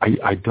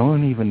 I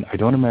don't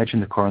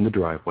imagine the car in the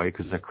driveway,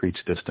 because that creates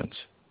distance.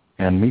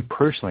 And me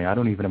personally, I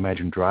don't even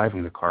imagine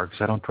driving the car,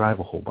 because I don't drive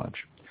a whole bunch.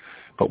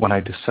 But when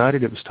I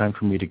decided it was time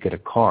for me to get a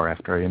car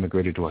after I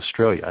immigrated to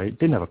Australia, I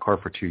didn't have a car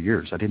for 2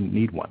 years. I didn't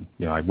need one.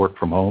 I worked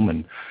from home,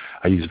 and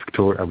I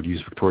would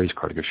use Victoria's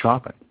car to go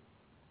shopping.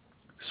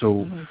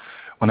 So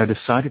when I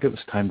decided it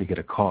was time to get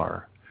a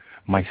car,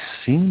 my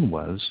scene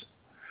was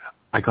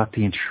I got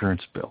the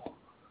insurance bill.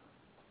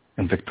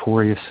 And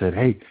Victoria said,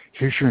 "Hey,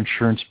 here's your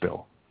insurance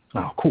bill."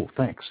 Oh, cool,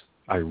 thanks.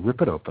 I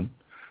rip it open,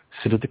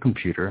 sit at the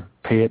computer,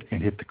 pay it,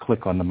 and hit the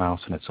click on the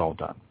mouse, and it's all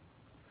done.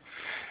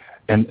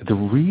 And the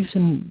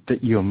reason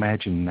that you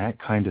imagine that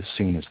kind of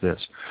scene is this.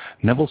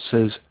 Neville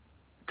says,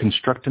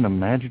 construct an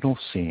imaginal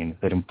scene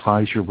that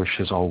implies your wish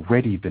has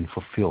already been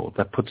fulfilled.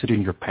 That puts it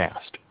in your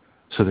past.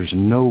 So there's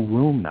no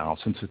room now,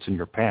 since it's in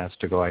your past,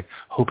 to go, I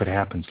hope it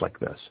happens like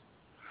this.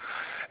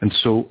 And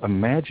so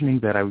imagining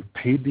that I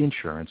paid the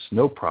insurance,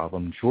 no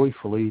problem,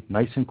 joyfully,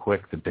 nice and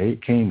quick, the day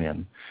it came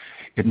in,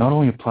 it not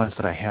only implies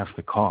that I have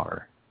the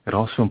car, it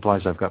also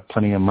implies I've got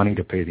plenty of money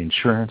to pay the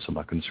insurance. I'm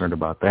not concerned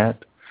about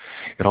that.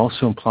 It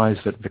also implies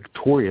that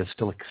Victoria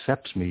still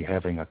accepts me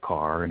having a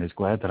car and is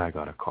glad that I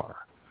got a car.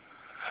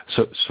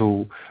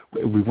 So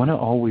we want to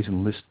always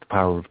enlist the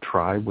power of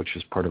tribe, which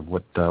is part of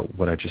what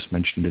I just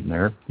mentioned in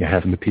there. You're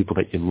having the people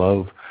that you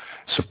love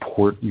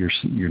support your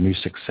new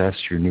success,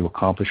 your new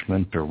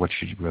accomplishment, or what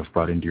you have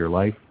brought into your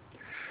life.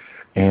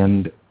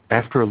 And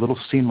after a little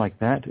scene like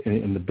that,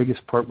 and the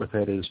biggest part with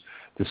that is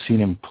the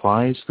scene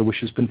implies the wish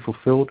has been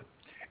fulfilled,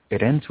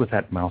 it ends with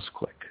that mouse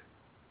click.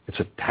 It's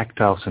a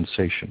tactile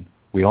sensation.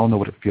 We all know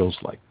what it feels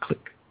like.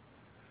 Click.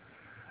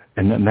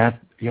 And then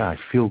I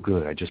feel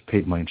good. I just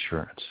paid my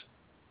insurance.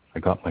 I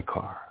got my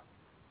car.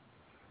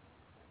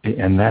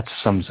 And that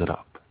sums it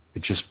up.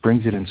 It just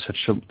brings it in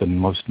the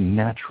most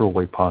natural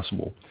way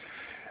possible.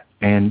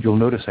 And you'll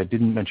notice I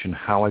didn't mention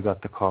how I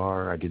got the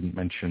car. I didn't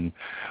mention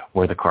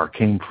where the car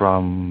came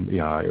from,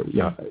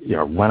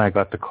 when I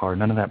got the car.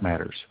 None of that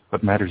matters.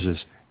 What matters is,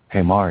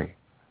 hey, Mari,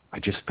 I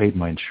just paid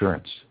my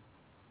insurance.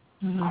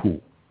 Mm-hmm.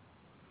 Cool.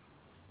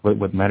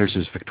 What matters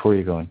is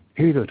Victoria going,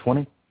 here you go,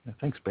 20. Yeah,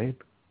 thanks, babe.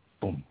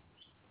 Boom.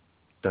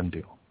 Done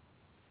deal.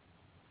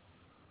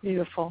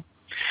 Beautiful.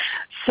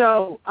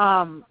 So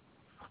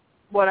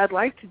what I'd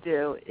like to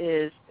do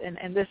is,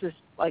 and this is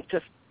like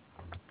just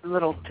a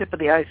little tip of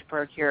the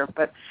iceberg here,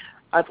 but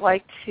I'd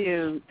like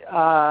to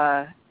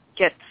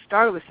get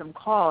started with some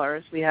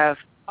callers. We have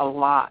a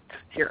lot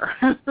here.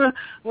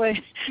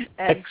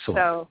 Excellent.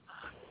 So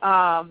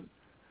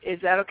is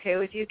that okay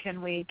with you?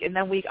 Can we, and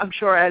then I'm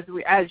sure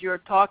as you're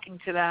talking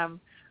to them,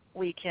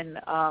 we can,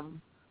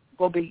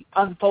 we'll be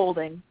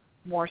unfolding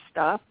more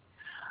stuff.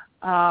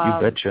 You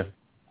betcha.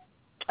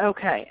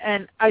 Okay,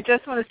 and I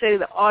just want to say to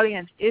the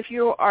audience, if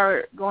you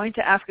are going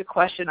to ask a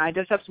question, I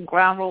just have some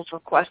ground rules for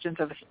questions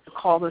of a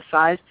call this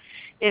size.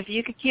 If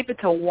you could keep it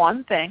to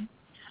one thing,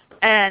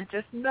 and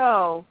just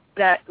know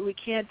that we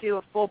can't do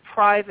a full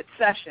private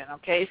session,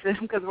 okay,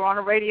 because we're on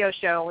a radio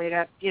show and we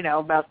got,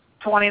 about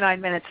 29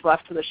 minutes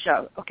left to the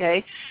show,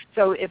 okay?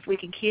 So if we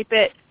can keep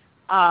it,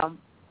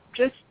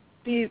 just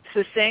be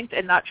succinct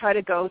and not try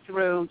to go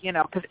through,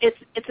 because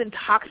it's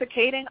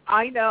intoxicating.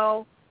 I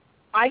know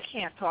I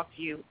can't talk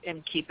to you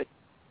and keep it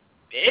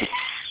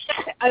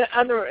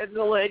under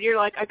the lid. You're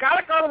like, I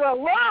gotta go to the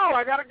low.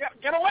 I gotta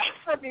get away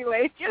from me,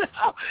 lady. And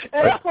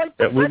I'm like,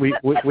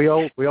 we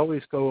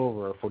always go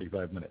over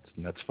 45 minutes,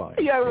 and that's fine.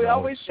 Yeah, we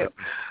always do.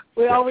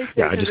 We always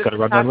do. Yeah, I just gotta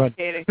run.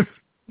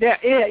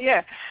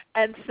 Yeah.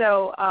 And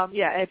so,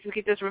 if we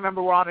could just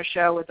remember we're on a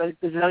show with a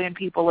bazillion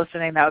people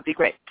listening, that would be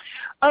great.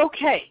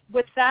 Okay,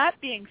 with that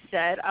being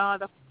said,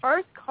 the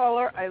first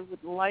caller I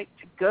would like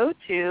to go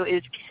to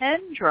is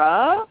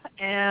Kendra,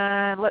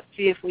 and let's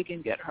see if we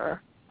can get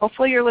her.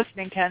 Hopefully you're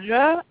listening,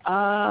 Kendra.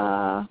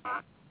 Hi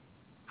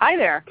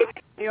there.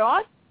 Are you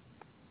on?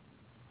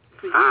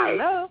 Hi.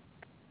 Hello.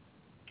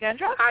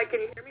 Kendra? Hi,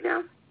 can you hear me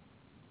now?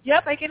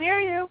 Yep, I can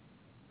hear you.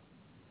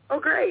 Oh,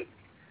 great.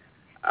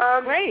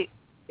 Great.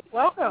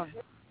 Welcome.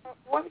 I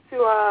wanted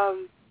to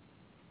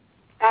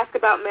ask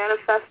about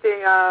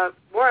manifesting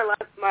more or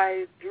less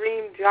my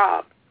dream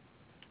job.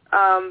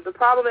 The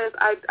problem is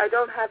I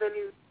don't have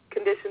any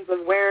conditions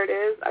of where it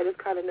is. I just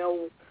kind of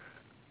know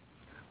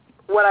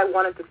what I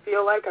want it to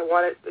feel like. I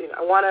want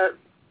to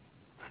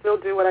still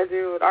do what I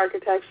do with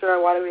architecture. I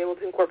want to be able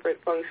to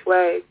incorporate feng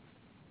shui.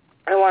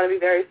 I want to be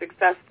very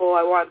successful.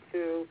 I want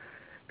to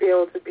be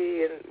able to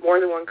be in more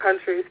than one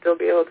country, still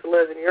be able to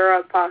live in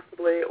Europe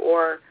possibly,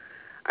 or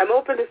I'm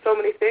open to so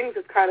many things,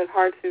 it's kind of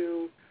hard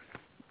to,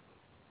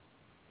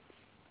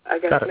 I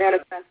guess,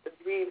 manifest the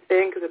dream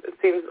thing, because it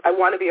seems I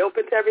want to be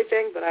open to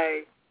everything, but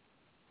I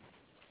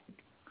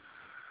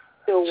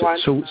still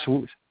want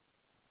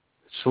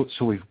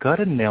So we've got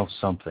to nail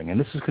something, and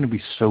this is going to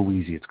be so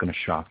easy, it's going to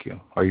shock you.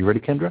 Are you ready,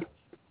 Kendra?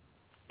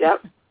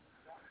 Yep.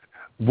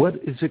 What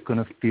is it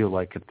going to feel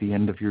like at the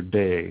end of your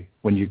day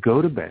when you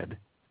go to bed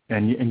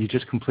and you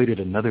just completed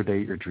another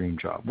day at your dream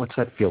job? What's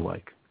that feel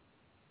like?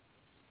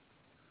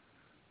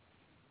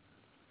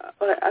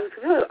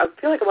 I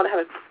feel like I want to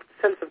have a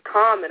sense of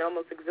calm and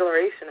almost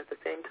exhilaration at the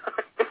same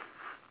time.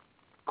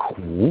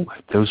 Cool.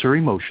 Those are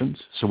emotions.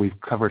 So we've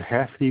covered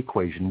half the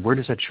equation. Where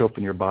does that show up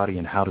in your body,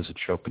 and how does it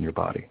show up in your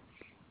body?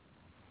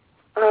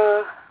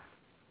 I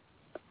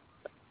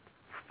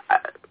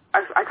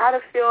kind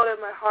of feel it in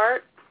my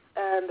heart,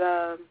 and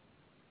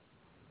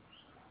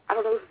I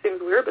don't know if it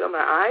seems weird, but on my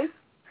eyes,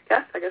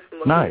 I guess I'm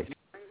looking. Nice.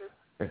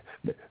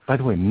 By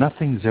the way,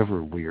 nothing's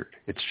ever weird.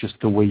 It's just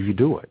the way you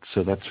do it.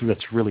 So that's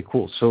really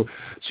cool. So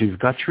you've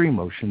got your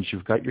emotions,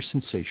 you've got your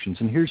sensations,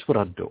 and here's what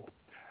I'd do.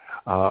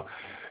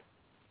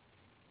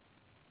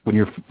 When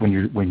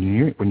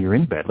you're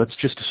in bed, let's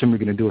just assume you're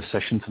going to do a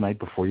session tonight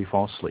before you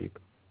fall asleep.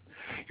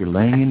 You're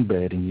laying in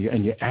bed and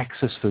you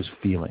access those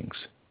feelings.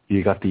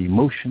 You got the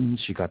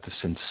emotions, you got the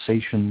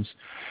sensations,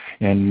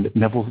 and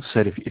Neville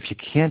said if you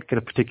can't get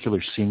a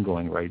particular scene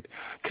going right,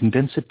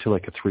 condense it to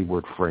like a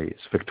 3-word phrase.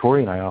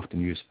 Victoria and I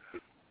often use,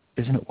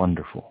 "Isn't it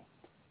wonderful?"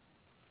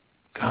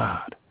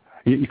 God.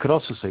 You could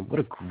also say, "What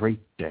a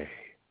great day."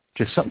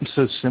 Just something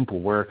so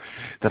simple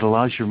that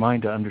allows your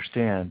mind to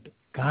understand,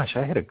 gosh,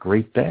 I had a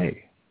great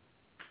day.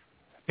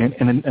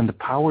 And the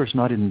power is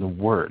not in the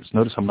words.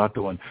 Notice I'm not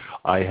doing,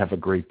 I have a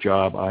great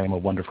job, I am a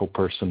wonderful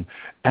person.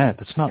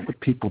 That's not what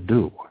people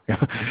do.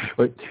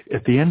 But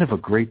at the end of a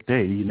great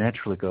day, you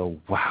naturally go,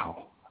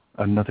 wow,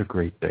 another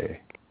great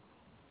day.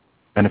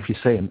 And if you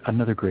say,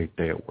 another great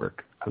day at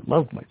work, I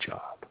love my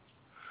job.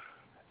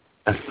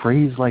 A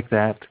phrase like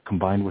that,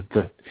 combined with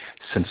the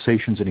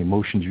sensations and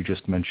emotions you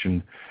just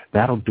mentioned,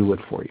 that'll do it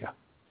for you.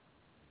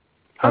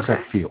 How's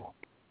that feel?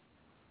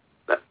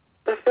 That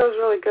feels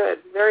really good,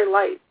 very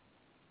light.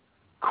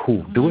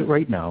 Cool. Do it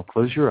right now.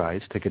 Close your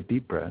eyes. Take a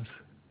deep breath.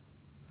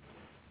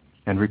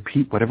 And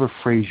repeat whatever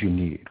phrase you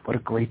need. What a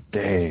great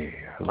day.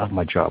 I love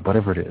my job.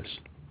 Whatever it is.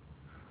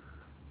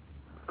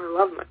 I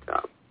love my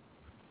job.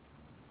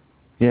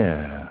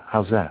 Yeah.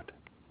 How's that?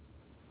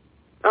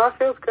 Oh, it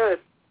feels good.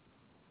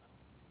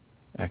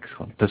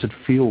 Excellent. Does it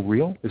feel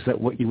real? Is that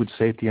what you would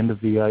say at the end of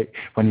the,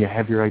 when you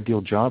have your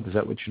ideal job? Is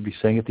that what you'd be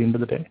saying at the end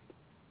of the day?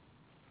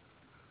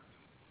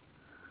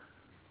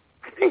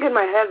 I think in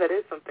my head that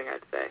is something I'd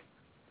say.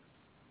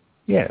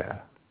 Yeah.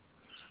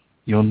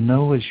 You'll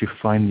know as you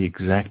find the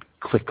exact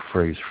click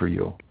phrase for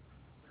you.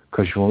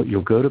 Because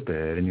you'll go to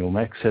bed and you'll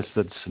access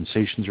the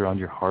sensations around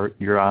your heart,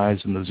 your eyes,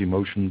 and those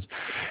emotions,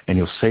 and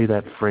you'll say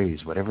that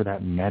phrase, whatever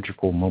that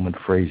magical moment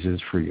phrase is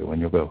for you,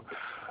 and you'll go,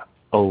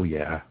 oh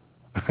yeah,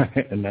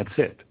 and that's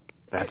it.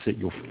 That's it.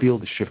 You'll feel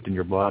the shift in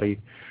your body,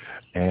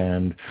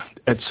 and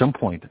at some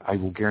point, I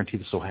will guarantee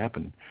this will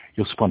happen.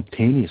 You'll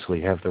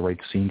spontaneously have the right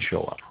scene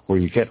show up, where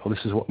you get, oh,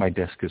 this is what my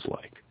desk is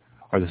like,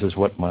 or this is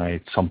what my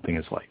something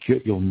is like.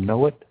 You'll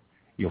know it,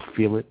 you'll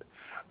feel it,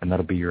 and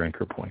that'll be your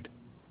anchor point.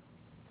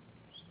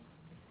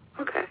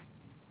 Okay.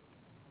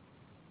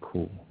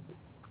 Cool.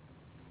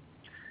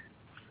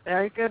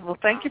 Very good. Well,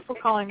 thank you for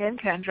calling in,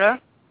 Kendra.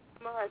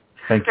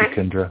 Thank you,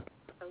 Kendra.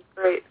 That was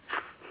great.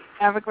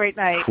 Have a great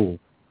night. Cool.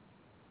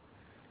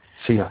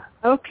 See ya.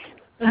 Okay.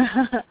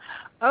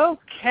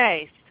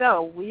 Okay,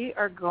 so we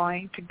are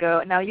going to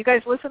go. Now, you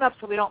guys listen up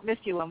so we don't miss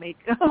you when we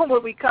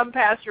come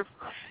past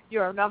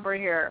your number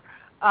here.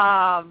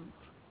 Okay,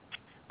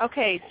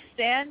 I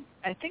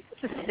think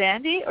this is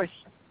Sandy, or is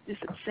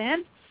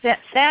it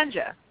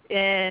Sanja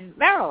in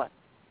Maryland.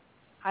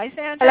 Hi,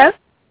 Sanja. Hello?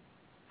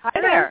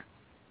 Hi there.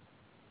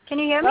 Can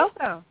you hear me?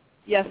 Welcome.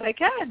 Yes, I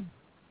can.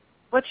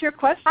 What's your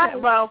question? Hi.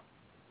 Well,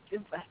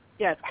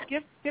 yes,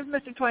 give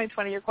Mr.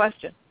 2020 your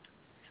question.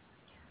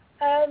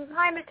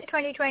 Hi, Mr.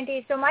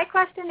 2020. So my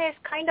question is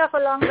kind of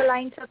along the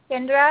lines of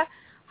Kendra.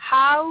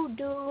 How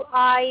do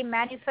I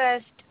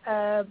manifest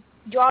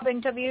job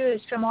interviews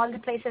from all the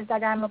places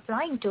that I'm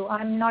applying to?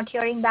 I'm not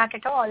hearing back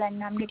at all,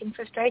 and I'm getting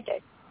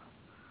frustrated.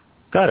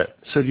 Got it.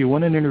 So do you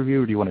want an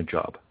interview or do you want a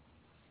job?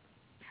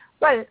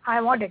 Well,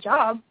 I want a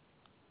job.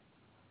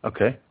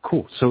 Okay,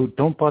 cool. So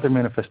don't bother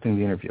manifesting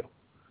the interview.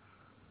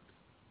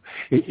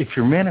 If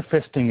you're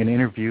manifesting an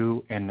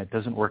interview and it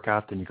doesn't work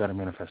out, then you got to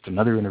manifest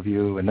another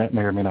interview, and that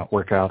may or may not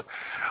work out.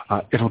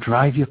 It'll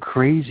drive you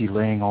crazy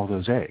laying all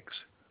those eggs.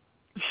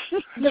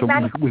 So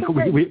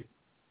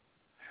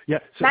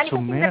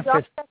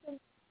manifest.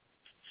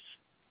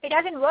 It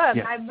doesn't work.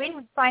 Yeah. I've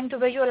been trying to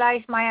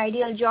visualize my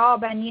ideal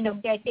job and,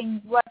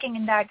 working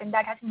in that, and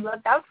that hasn't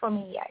worked out for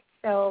me yet.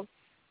 So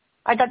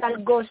I thought I'll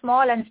go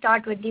small and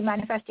start with the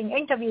manifesting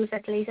interviews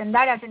at least, and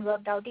that hasn't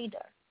worked out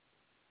either.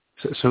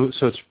 So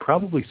it's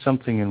probably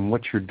something in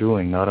what you're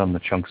doing, not on the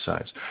chunk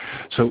size.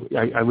 So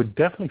I would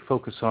definitely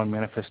focus on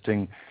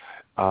manifesting,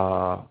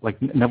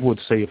 like Neville would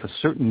say, if a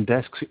certain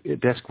desk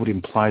would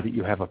imply that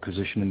you have a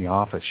position in the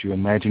office, you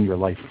imagine your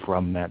life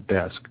from that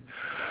desk.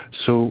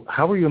 So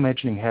how are you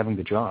imagining having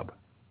the job?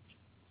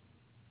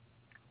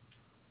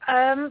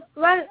 I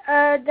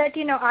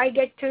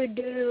get to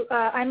do,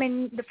 I'm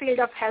in the field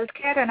of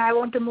healthcare, and I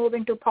want to move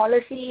into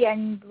policy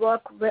and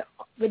work with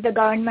the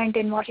government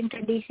in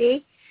Washington,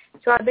 D.C.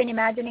 So I've been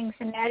imagining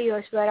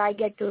scenarios where I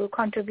get to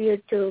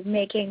contribute to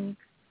making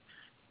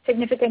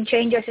significant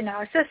changes in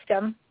our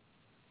system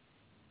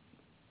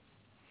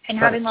and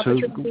having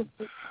opportunities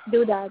to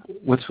do that.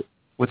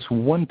 What's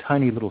one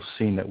tiny little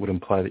scene that would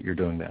imply that you're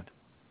doing that?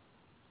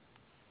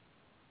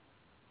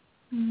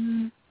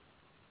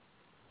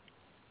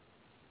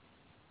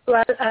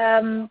 Well,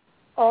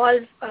 all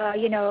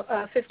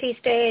 50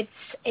 states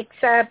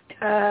except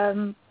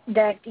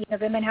that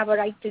women have a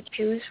right to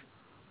choose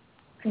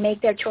and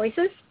make their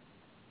choices.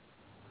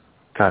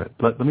 Got it.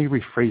 Let me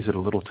rephrase it a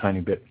little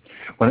tiny bit.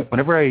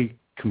 Whenever I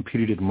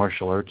competed in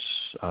martial arts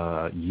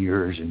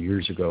years and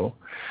years ago,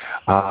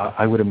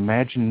 I would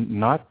imagine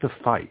not the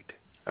fight,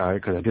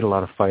 because I did a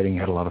lot of fighting,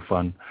 had a lot of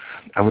fun.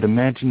 I would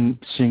imagine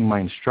seeing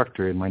my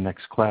instructor in my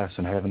next class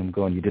and having him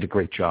going, "You did a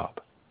great job.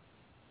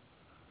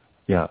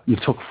 Yeah, you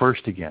took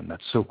first again.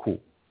 That's so cool."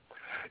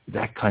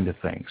 That kind of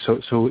thing.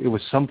 So it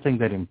was something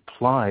that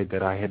implied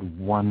that I had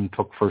won,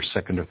 took first,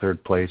 second, or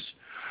third place.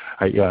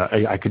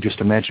 I could just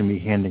imagine me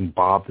handing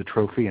Bob the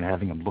trophy and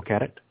having him look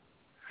at it.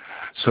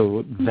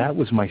 So that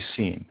was my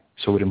scene.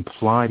 So it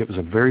implied it was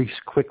a very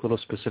quick little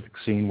specific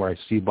scene where I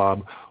see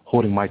Bob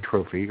holding my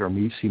trophy, or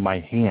me see my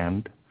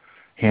hand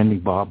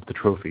handing Bob the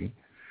trophy.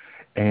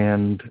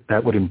 And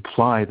that would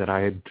imply that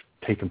I had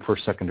taken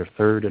first, second, or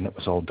third, and it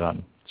was all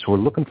done. So we're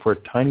looking for a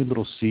tiny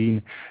little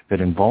scene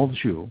that involves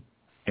you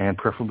and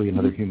preferably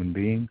another human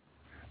being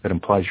that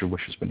implies your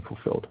wish has been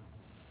fulfilled.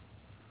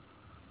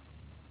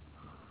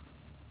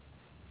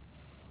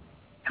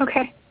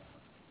 Okay.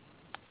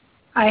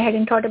 I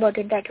hadn't thought about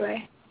it that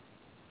way.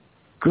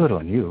 Good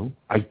on you.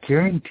 I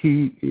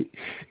guarantee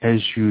as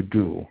you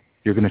do,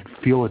 you're going to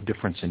feel a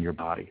difference in your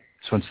body.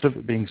 So instead of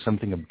it being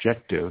something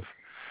objective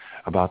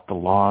about the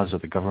laws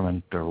of the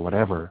government or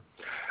whatever,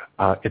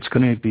 it's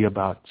going to be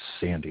about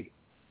Sandy.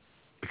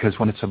 Because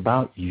when it's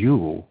about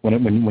you,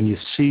 when you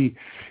see,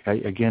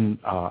 again,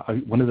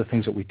 one of the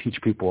things that we teach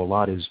people a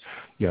lot is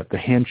the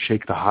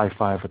handshake, the high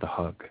five, or the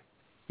hug.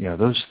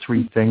 Those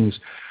three things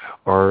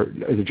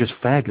they're just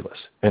fabulous.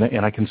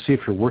 And I can see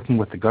if you're working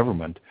with the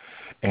government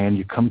and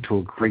you come to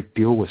a great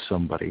deal with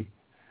somebody,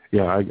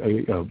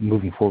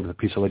 moving forward with a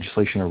piece of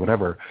legislation or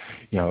whatever,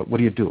 what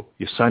do?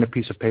 You sign a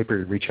piece of paper,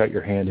 you reach out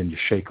your hand, and you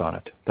shake on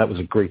it. That was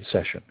a great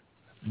session.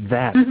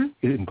 That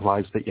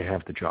implies that you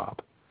have the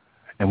job.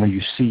 And when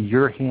you see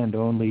your hand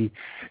only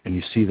and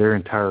you see their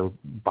entire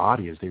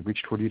body as they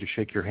reach toward you to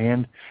shake your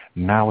hand,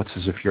 now it's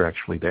as if you're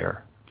actually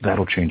there.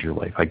 That'll change your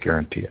life. I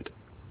guarantee it.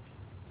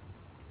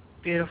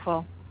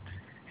 Beautiful.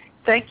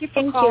 Thank you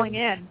for calling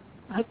in.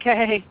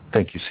 Okay.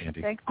 Thank you,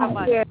 Sandy. Thanks so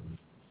much.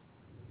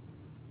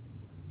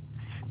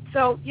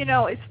 So,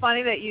 it's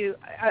funny that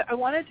I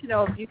wanted to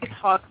know if you could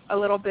talk a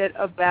little bit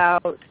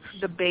about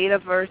the beta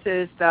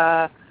versus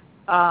the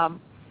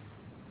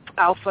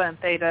alpha and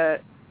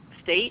theta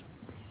state,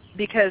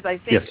 because I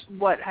think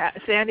what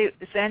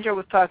Sandra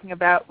was talking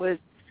about was,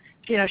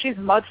 she's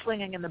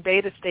mudslinging in the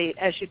beta state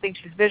as she thinks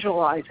she's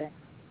visualizing.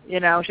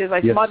 She's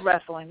like mud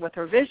wrestling with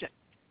her vision.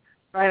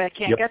 Right, I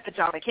can't get the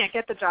job. I can't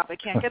get the job. I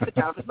can't get the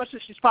job. As much as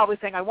she's probably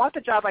saying, I want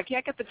the job, I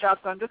can't get the job,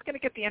 so I'm just going to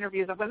get the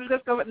interviews. I'm going to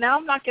just go. But now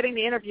I'm not getting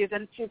the interviews,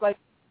 and she's like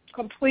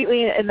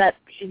completely in that.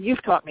 And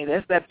you've taught me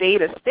this, that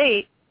beta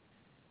state,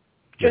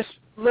 just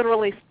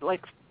literally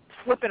like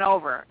flipping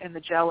over in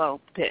the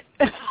Jello pit.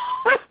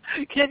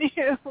 Can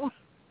you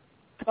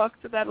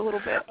talk to that a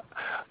little bit?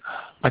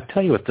 I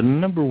tell you what, the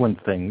number one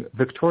thing,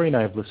 Victoria and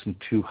I have listened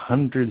to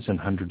hundreds and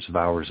hundreds of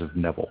hours of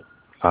Neville.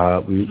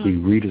 We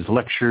read his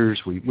lectures.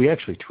 We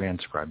actually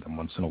transcribe them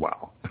once in a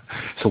while.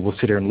 So we'll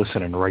sit here and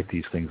listen and write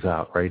these things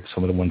out, right?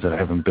 Some of the ones that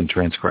haven't been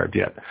transcribed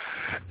yet.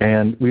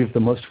 And we have the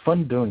most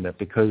fun doing that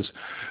because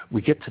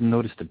we get to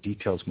notice the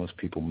details most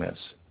people miss.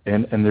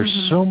 And there's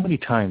so many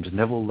times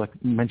Neville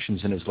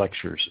mentions in his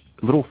lectures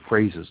little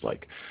phrases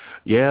like,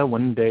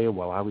 one day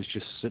while I was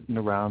just sitting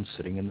around,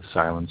 sitting in the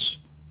silence,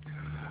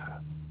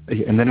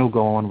 and then he'll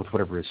go on with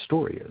whatever his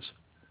story is.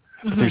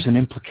 But there's an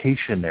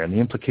implication there, and the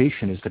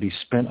implication is that he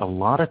spent a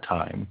lot of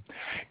time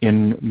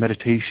in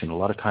meditation, a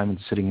lot of time in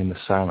sitting in the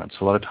silence,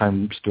 a lot of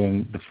times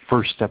doing the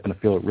first step in a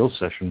Feel It Real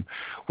session,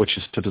 which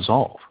is to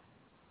dissolve.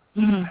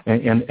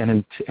 And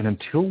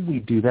until we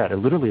do that,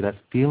 literally that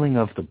feeling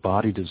of the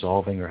body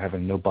dissolving or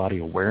having no body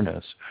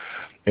awareness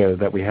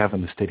that we have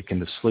in the state akin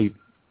to sleep,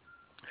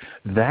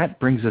 that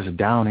brings us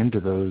down into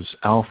those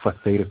alpha,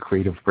 theta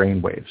creative brain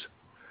waves.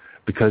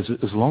 Because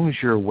as long as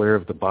you're aware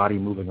of the body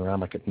moving around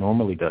like it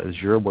normally does,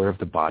 you're aware of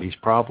the body's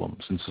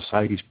problems and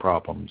society's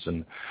problems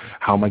and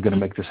how am I going to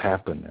make this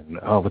happen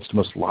and, what's the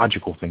most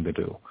logical thing to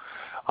do?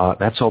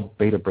 That's all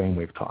beta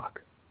brainwave talk.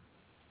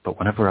 But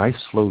whenever I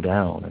slow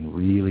down and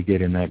really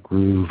get in that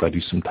groove, I do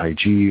some Tai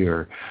Chi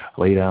or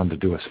lay down to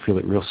do a Feel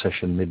It Real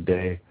session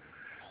midday,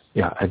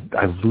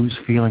 I lose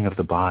feeling of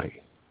the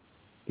body.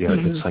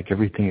 It's like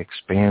everything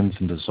expands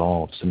and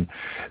dissolves. And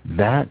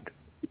that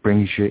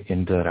brings you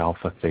into that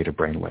alpha theta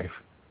brainwave.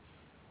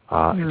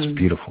 It's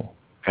beautiful,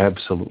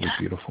 absolutely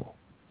beautiful.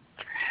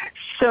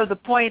 So the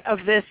point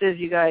of this is,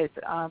 you guys,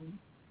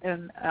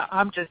 and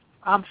I'm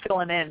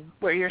filling in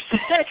where you're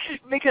saying,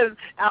 because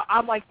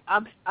I'm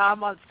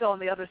still on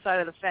the other side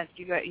of the fence.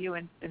 You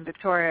and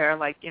Victoria are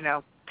like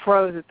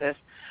pros at this,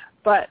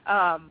 but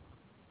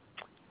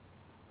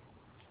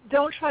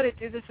don't try to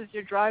do this as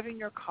you're driving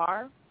your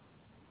car,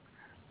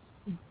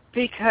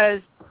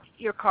 because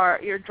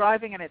you're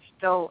driving and it's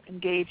still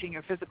engaging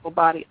your physical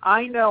body.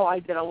 I know I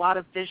did a lot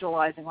of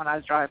visualizing when I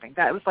was driving.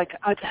 That was like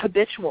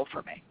habitual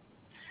for me.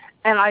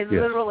 And I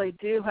literally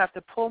do have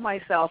to pull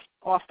myself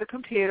off the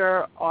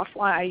computer,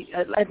 offline.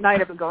 At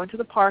night I've been going to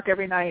the park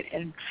every night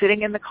and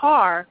sitting in the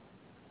car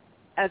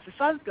as the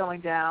sun's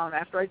going down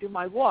after I do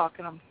my walk,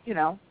 and I'm,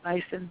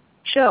 nice and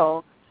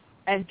chill,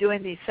 and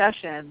doing these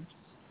sessions.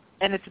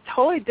 And it's a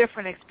totally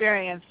different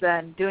experience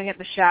than doing it in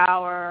the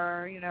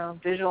shower,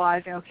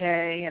 visualizing,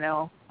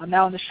 I'm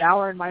now in the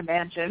shower in my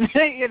mansion,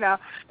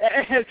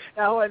 it's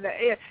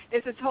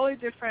a totally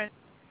different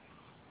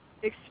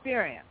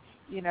experience,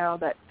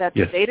 that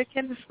the state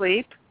akin to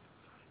sleep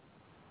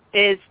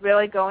is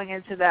really going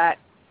into that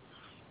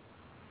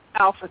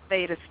alpha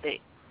theta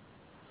state.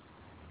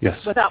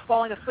 Yes. Without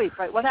falling asleep,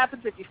 right? What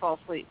happens if you fall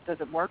asleep? Does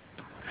it work?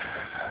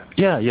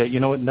 Yeah. You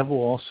know what Neville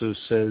also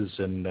says,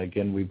 and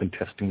again, we've been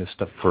testing this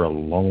stuff for a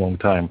long, long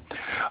time.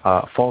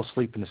 Fall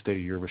asleep in the state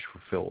of your wish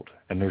fulfilled,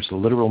 and there's a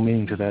literal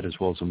meaning to that as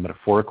well as a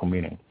metaphorical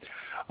meaning.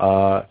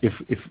 If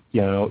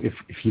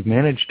you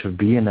manage to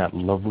be in that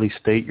lovely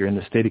state, you're in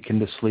the state akin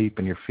to sleep,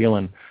 and you're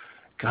feeling,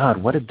 God,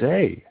 what a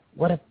day.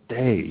 What a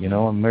day,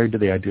 I'm married to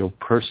the ideal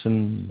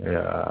person.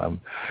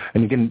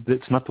 And again,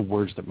 it's not the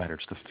words that matter,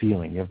 it's the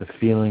feeling. You have the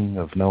feeling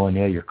of knowing,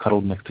 you're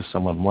cuddled next to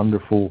someone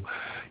wonderful.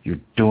 You're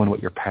doing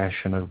what you're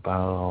passionate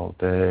about all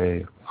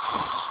day.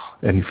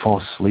 And you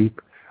fall asleep.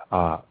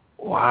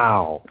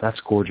 Wow, that's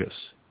gorgeous.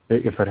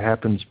 If it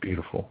happens,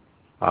 beautiful.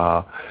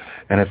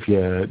 And if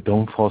you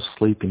don't fall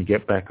asleep and you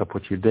get back up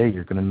with your day,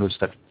 you're going to notice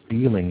that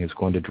feeling is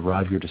going to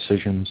drive your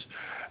decisions,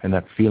 and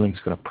that feeling's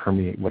going to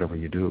permeate whatever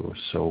you do.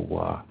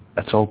 So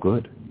that's all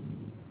good.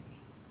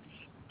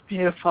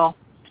 Beautiful.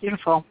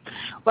 Beautiful.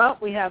 Well,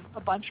 we have a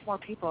bunch more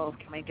people.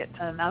 Can we get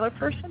to another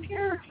person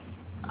here?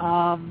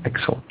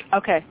 Excellent.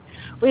 Okay.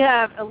 We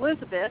have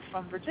Elizabeth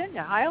from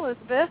Virginia. Hi,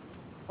 Elizabeth.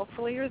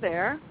 Hopefully you're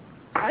there.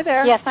 Hi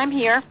there. Yes, I'm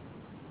here.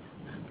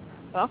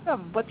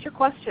 Welcome. What's your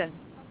question?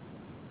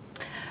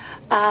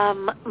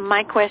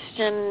 My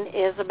question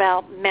is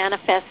about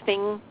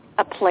manifesting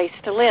a place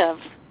to live.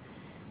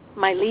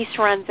 My lease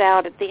runs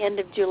out at the end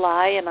of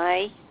July, and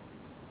I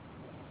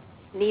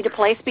need a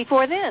place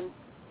before then.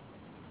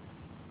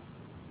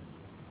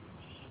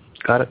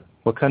 Got it.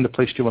 What kind of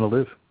place do you want to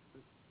live?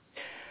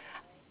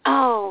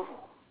 Oh,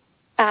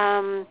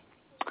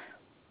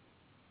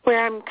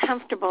 where I'm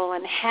comfortable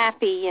and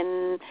happy,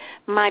 and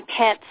my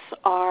pets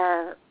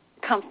are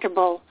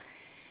comfortable,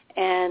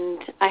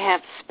 and I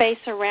have space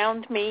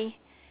around me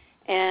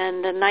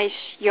and a nice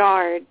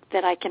yard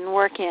that I can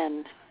work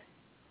in.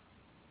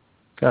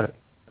 Got it.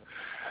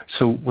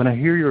 So when I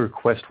hear your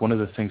request, one of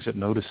the things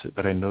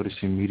that I notice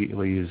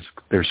immediately is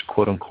there's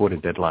quote-unquote a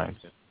deadline.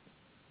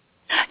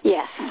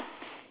 Yes.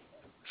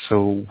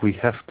 So we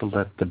have to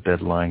let the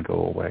deadline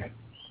go away.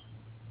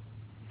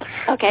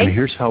 Okay. And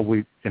here's how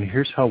we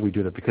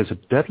do that, because a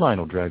deadline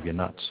will drive you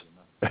nuts.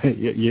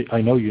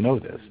 I know you know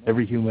this.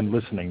 Every human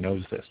listening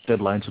knows this.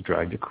 Deadlines will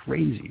drive you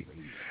crazy.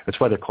 That's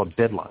why they're called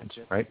deadlines,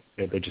 right?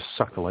 They just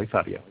suck the life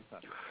out of you.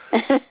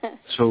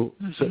 So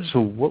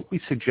what we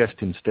suggest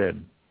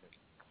instead,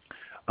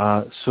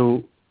 give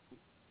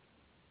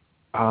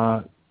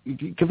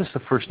us the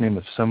first name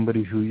of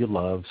somebody who you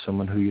love,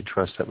 someone who you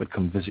trust that would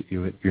come visit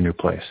you at your new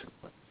place.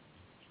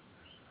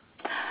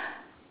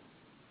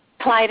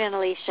 Clyde and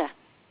Alicia.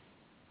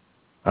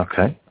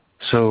 Okay.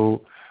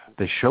 So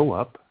they show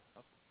up,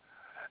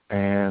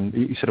 and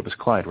you said it was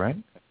Clyde, right?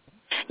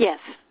 Yes.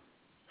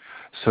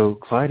 So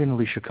Clyde and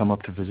Alicia come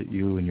up to visit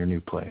you in your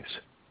new place.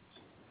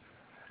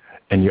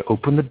 And you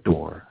open the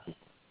door,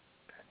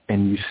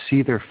 and you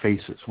see their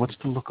faces. What's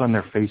the look on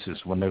their faces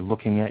when they're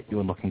looking at you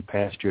and looking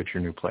past you at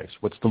your new place?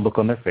 What's the look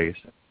on their face?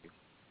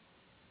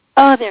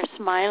 Oh, they're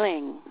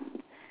smiling.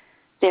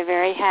 They're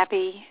very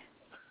happy.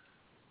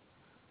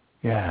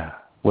 Yeah.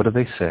 What do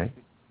they say?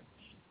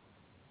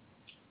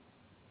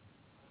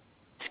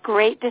 It's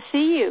great to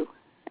see you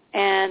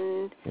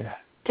and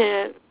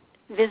to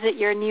visit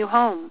your new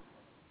home.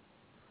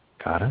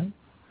 Got it.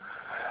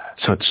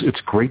 So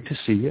it's great to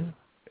see you.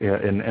 Yeah,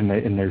 and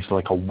there's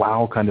like a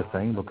wow kind of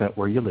thing, looking at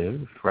where you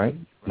live, right?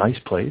 Nice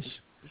place.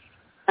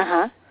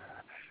 Uh-huh.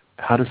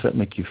 How does that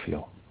make you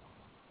feel?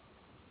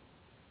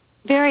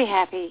 Very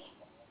happy.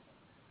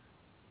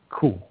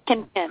 Cool.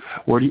 Content.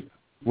 Where do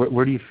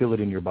you feel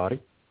it in your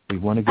body? We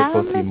want to get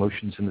both the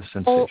emotions and the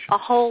sensation. A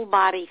whole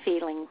body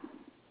feeling.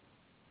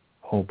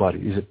 Whole body.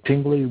 Is it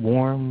tingly,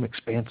 warm,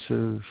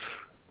 expansive?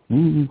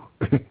 Ooh.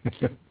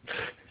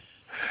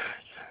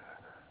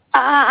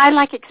 I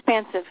like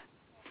expansive.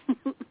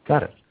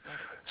 Got it.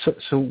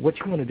 So what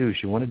you want to do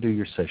is you want to do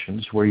your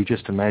sessions where you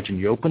just imagine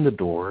you open the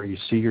door, you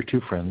see your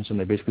two friends, and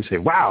they basically say,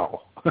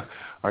 wow. All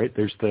right,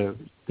 there's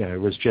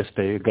it was just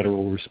a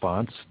guttural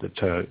response that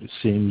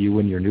seeing you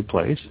in your new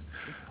place.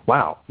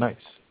 Wow, nice.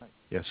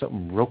 Yeah,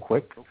 something real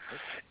quick.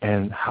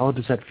 And how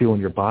does that feel in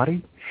your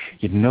body?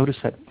 You notice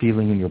that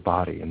feeling in your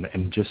body,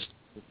 and just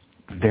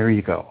there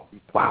you go.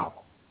 Wow.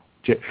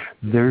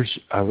 There's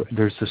a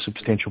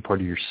substantial part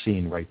of your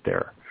scene right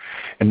there.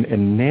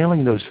 And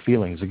nailing those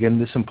feelings, again,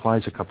 this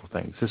implies a couple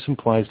things. This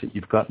implies that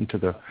you've gotten to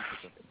the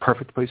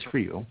perfect place for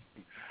you,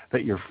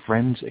 that your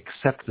friends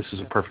accept this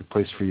is a perfect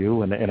place for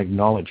you, and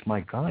acknowledge,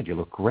 my God, you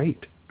look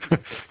great.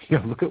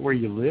 Look at where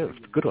you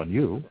lived. Good on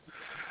you.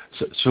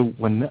 So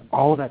when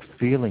all that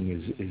feeling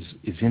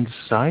is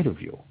inside of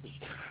you,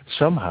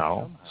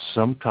 somehow,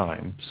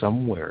 sometime,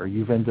 somewhere,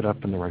 you've ended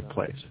up in the right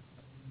place.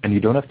 And you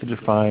don't have to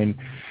define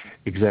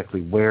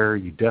exactly where.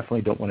 You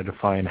definitely don't want to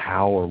define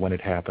how or when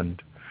it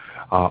happened.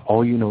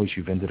 All you know is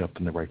you've ended up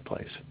in the right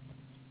place.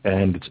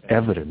 And it's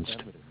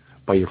evidenced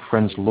by your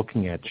friends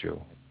looking at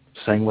you,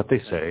 saying what they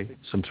say,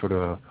 some sort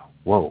of,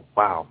 whoa,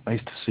 wow,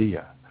 nice to see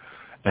you,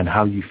 and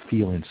how you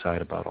feel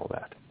inside about all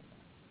that.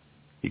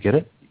 You get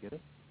it?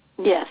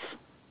 Yes.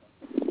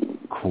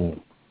 Cool.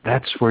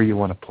 That's where you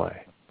want to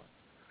play.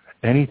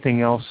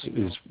 Anything else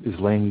is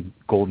laying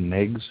golden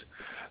eggs.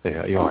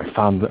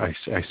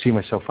 I see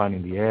myself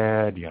finding the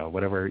ad,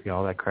 whatever,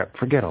 all that crap.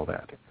 Forget all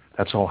that.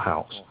 That's all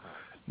hows.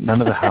 None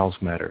of the hows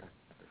matter.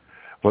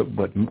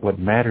 What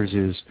matters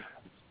is,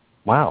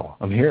 wow,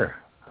 I'm here.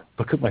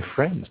 Look at my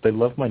friends. They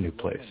love my new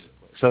place.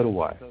 So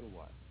do I.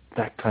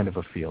 That kind of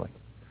a feeling.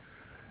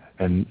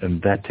 And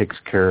that takes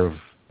care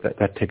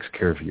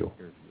of you.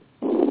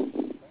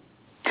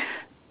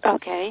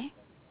 Okay.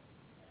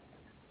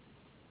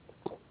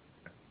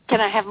 Can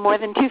I have more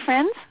than two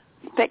friends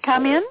that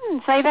come in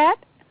and say that?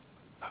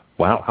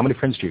 Wow, how many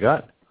friends do you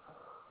got?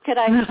 Could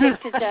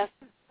I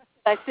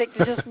stick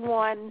to just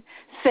one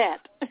set?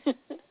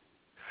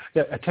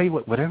 Yeah, I tell you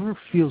what, whatever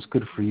feels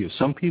good for you.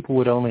 Some people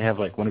would only have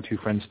like one or two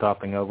friends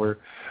stopping over.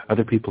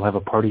 Other people have a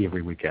party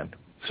every weekend.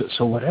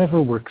 So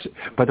whatever works.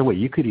 By the way,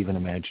 you could even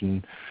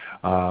imagine,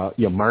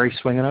 Murray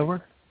swinging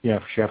over.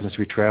 if she happens to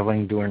be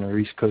traveling, doing her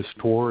East Coast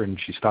tour, and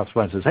she stops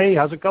by and says, "Hey,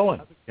 how's it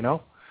going?"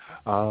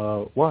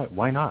 What?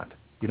 Why not?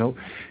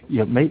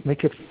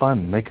 Make it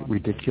fun, make it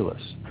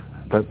ridiculous,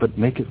 but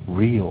make it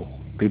real,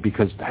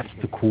 because that's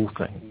the cool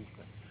thing.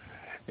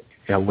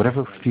 Yeah,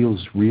 whatever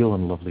feels real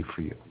and lovely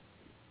for you.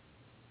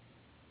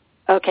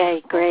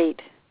 Okay,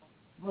 great.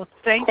 Well,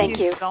 thank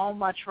you so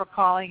much for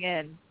calling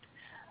in.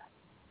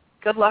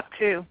 Good luck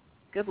to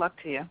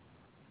you.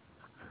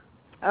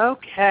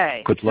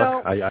 Okay. Good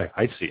luck.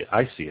 I see it.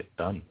 I see it.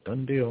 Done.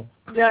 Done deal.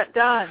 Yeah,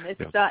 done.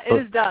 It's done. It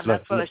is done.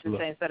 That's what I should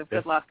say instead of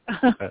good luck.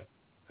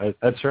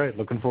 That's right.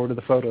 Looking forward to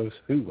the photos.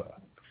 Hoo-ah.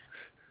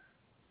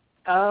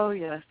 Oh,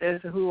 yes.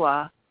 There's a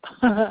hoo-ah.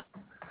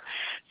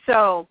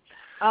 So,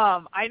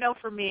 I know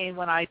for me,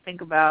 when I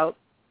think about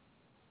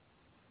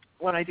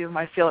when I do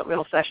my Feel It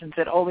Real sessions,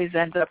 it always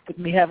ends up with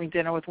me having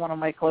dinner with one of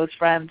my close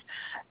friends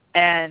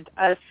and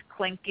us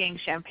clinking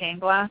champagne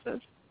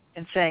glasses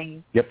and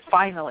saying, "Yep,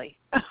 finally,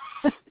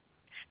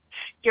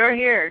 you're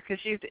here,"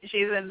 because she's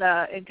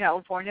in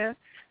California,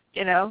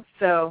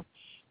 So,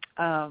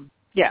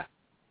 yeah.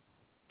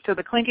 So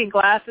the clinking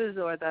glasses,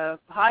 or the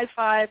high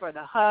five, or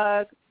the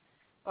hug,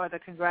 or the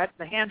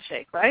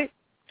handshake, right?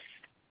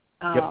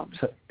 Yep.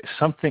 So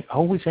something.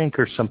 Always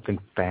anchor something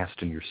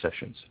fast in your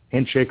sessions.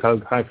 Handshake,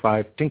 hug, high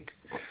five, tink,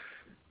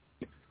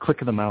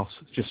 click of the mouse.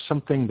 Just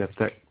something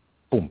that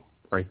boom,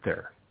 right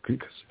there.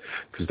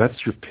 Because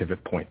that's your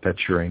pivot point.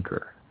 That's your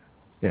anchor.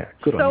 Yeah,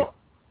 good on you. So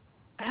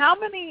how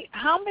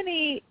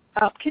many?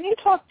 Can you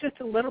talk just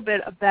a little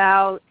bit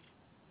about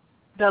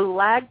the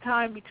lag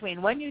time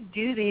between when you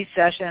do these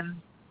sessions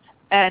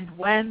and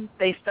when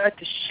they start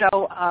to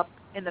show up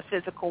in the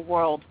physical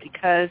world?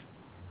 Because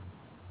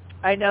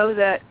I know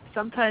that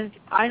sometimes,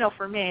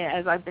 for me,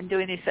 as I've been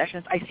doing these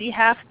sessions, I see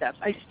half steps.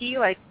 I see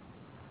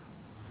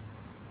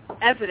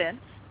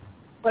evidence,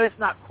 but it's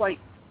not quite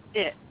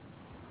it.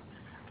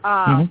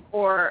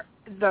 Or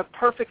the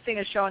perfect thing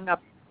is showing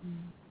up,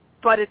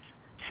 but it's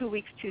 2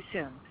 weeks too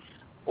soon.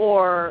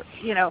 Or,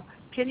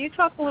 can you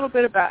talk a little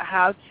bit about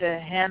how to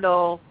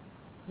handle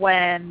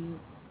when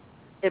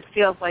it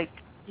feels like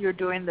you're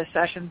doing the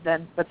sessions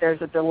but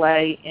there's a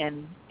delay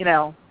in,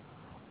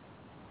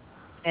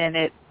 and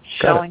it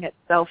showing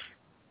itself?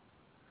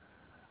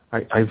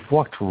 I've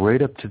walked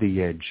right up to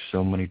the edge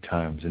so many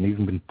times, and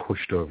even been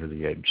pushed over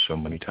the edge so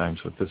many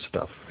times with this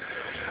stuff.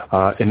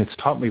 And it's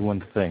taught me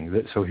one thing.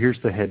 So here's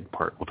the head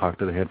part. We'll talk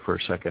to the head for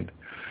a second.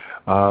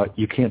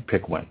 You can't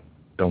pick when.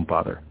 Don't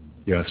bother.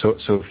 So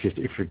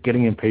if you're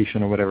getting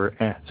impatient or whatever,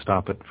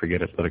 stop it,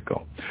 forget it, let it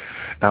go.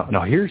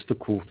 Now here's the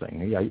cool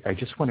thing. I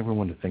just want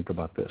everyone to think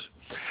about this.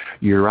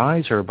 Your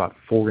eyes are about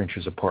 4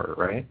 inches apart,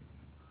 right?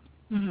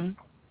 Mm-hmm.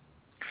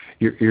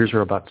 Your ears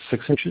are about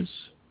 6 inches.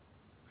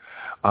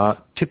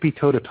 Tippy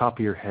toe to top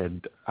of your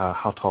head,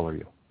 how tall are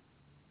you?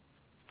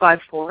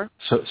 5'4".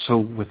 So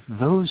with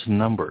those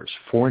numbers,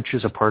 4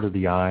 inches apart of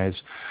the eyes,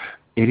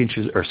 8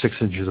 inches or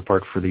 6 inches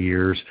apart for the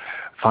ears,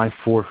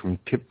 5'4" from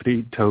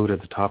tippy toe to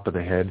the top of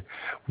the head,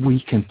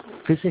 we can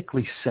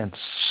physically sense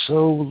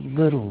so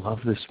little of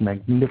this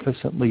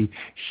magnificently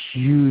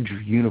huge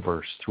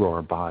universe through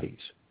our bodies.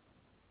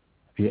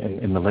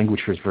 And the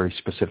language here is very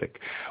specific.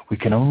 We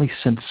can only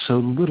sense so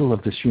little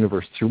of this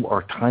universe through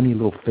our tiny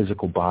little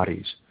physical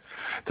bodies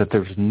that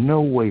there's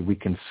no way we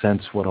can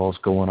sense what all's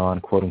going on,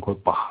 quote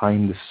unquote,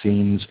 behind the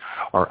scenes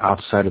or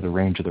outside of the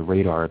range of the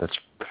radar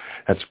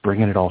that's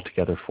bringing it all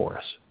together for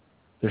us.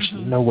 There's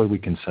no way we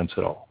can sense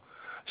it all.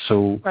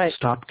 So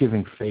Stop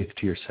giving faith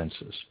to your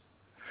senses.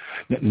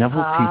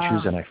 Neville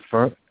teaches,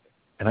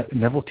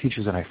 Neville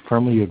teaches, and I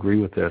firmly agree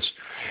with this.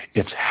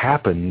 It's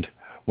happened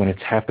when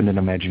it's happened in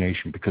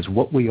imagination, because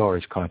what we are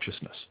is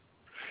consciousness.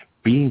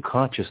 Being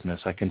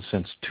consciousness, I can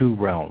sense 2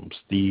 realms: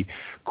 the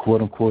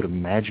quote-unquote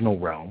imaginal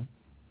realm,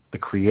 the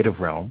creative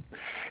realm,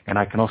 and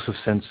I can also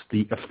sense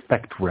the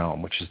effect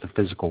realm, which is the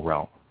physical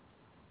realm.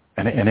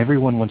 And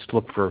everyone wants to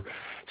look for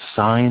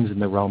signs in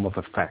the realm of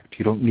effect.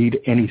 You don't need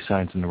any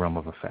signs in the realm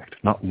of effect,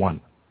 not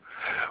one.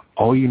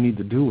 All you need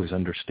to do is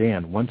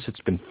understand, once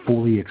it's been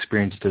fully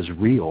experienced as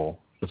real,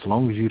 as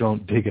long as you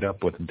don't dig it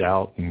up with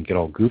doubt and get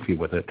all goofy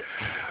with it,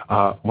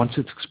 once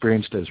it's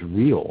experienced as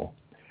real,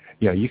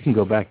 you can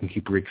go back and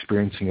keep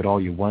re-experiencing it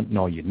all you want and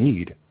all you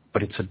need,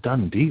 but it's a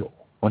done deal.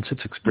 Once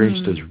it's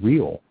experienced as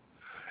real,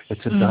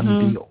 it's a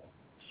done deal.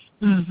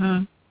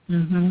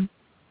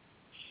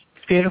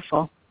 It's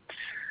beautiful.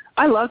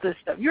 I love this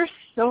stuff. You're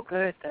so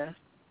good at this.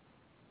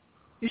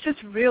 You're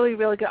just really,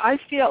 really good. I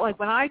feel like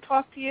when I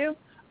talk to you,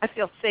 I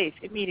feel safe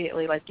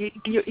immediately. Like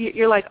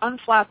you're like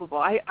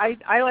unflappable.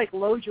 I like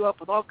load you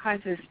up with all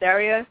kinds of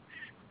hysteria,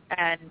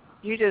 and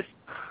you just,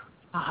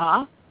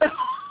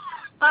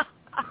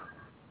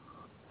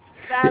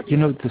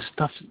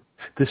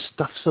 This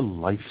stuff's a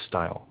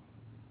lifestyle.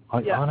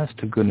 Honest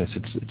to goodness,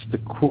 it's the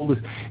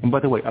coolest. And by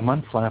the way, I'm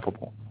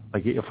unflappable.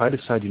 Like if I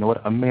decide,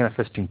 I'm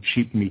manifesting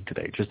cheap meat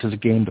today, just as a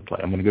game to play.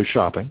 I'm going to go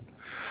shopping,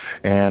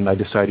 And I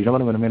decided, you know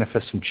what, I'm going to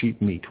manifest some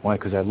cheap meat. Why?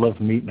 Because I love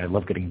meat and I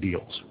love getting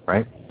deals,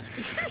 right?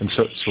 And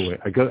so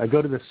I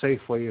go to the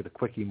Safeway or the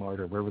Quickie Mart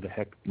or wherever the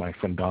heck my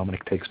friend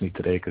Dominic takes me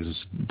today,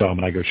 because Dom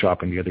and I go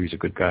shopping together. He's a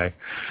good guy.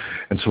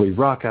 And so we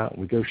rock out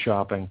and we go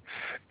shopping.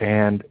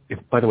 And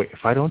by the way,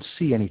 if I don't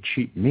see any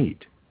cheap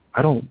meat,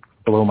 I don't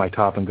blow my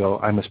top and go,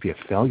 I must be a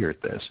failure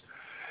at this.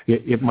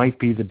 It might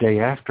be the day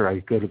after I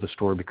go to the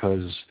store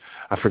because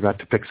I forgot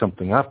to pick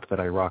something up that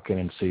I rock in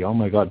and see, oh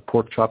my God,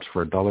 pork chops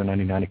for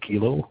 $1.99 a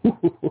kilo.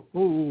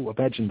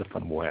 Imagine the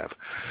fun we'll have.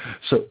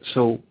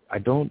 So I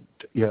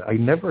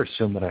never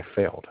assume that I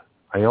failed.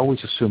 I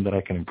always assume that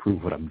I can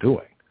improve what I'm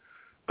doing,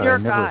 but I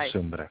never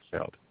assume that I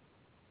failed.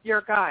 You're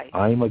a guy.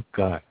 I'm a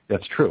guy.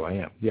 That's true. I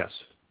am. Yes.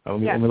 Let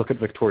me look at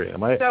Victoria.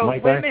 Am I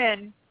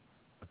women,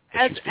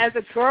 as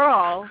a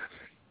girl,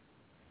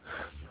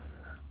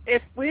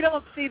 if we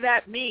don't see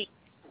that meat,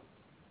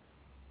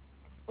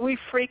 we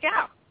freak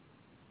out.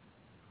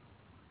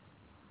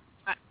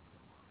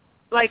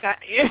 I'm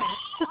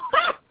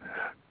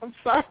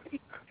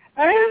sorry.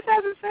 I just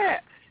have to say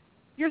it.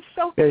 You're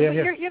so cool. Yeah.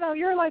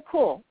 You're like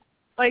cool.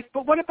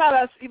 But what about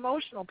us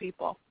emotional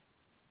people?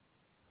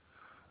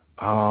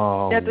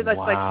 Oh, you have to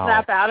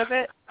snap out of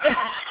it.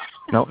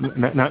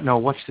 No.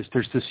 Watch this.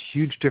 There's this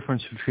huge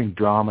difference between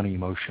drama and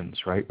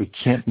emotions, right? We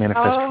can't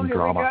manifest from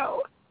drama. Here we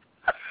go.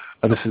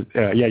 This is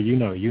you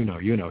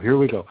know. Here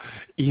we go.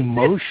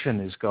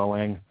 Emotion is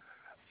going,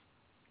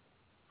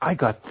 I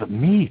got the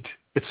meat.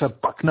 It's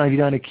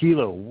 $1.99 a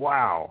kilo.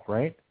 Wow,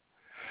 right?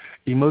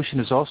 Emotion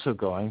is also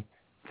going,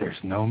 there's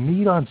no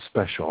meat on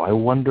special. I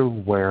wonder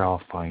where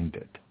I'll find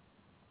it.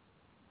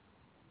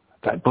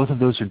 Both of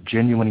those are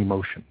genuine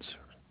emotions.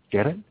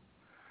 Get it?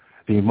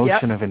 The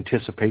emotion of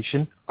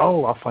anticipation.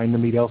 Oh, I'll find the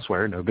meat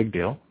elsewhere. No big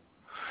deal.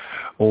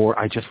 Or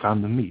I just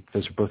found the meat.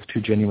 Those are both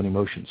two genuine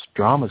emotions.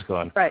 Drama's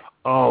gone. Right.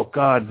 Oh,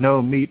 God,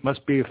 no meat.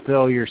 Must be a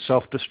failure.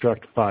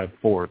 Self-destruct. 5,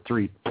 4,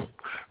 3.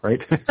 Right?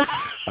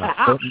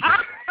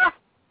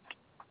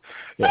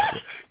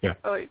 Yeah.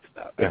 Oh,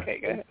 stop. Okay,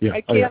 go ahead. Yeah.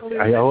 I can't lose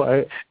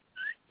it.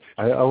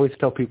 I always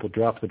tell people,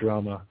 drop the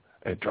drama.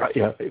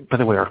 By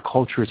the way, our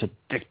culture is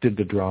addicted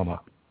to drama,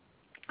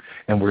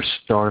 and we're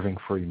starving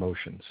for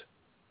emotions.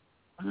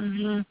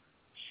 Mm-hmm.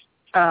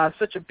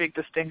 Such a big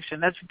distinction.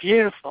 That's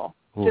beautiful.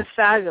 Ooh. Just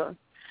fabulous.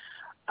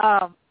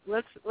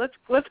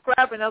 Let's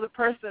grab another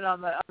person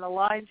on the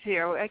lines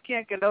here. I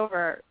can't get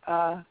over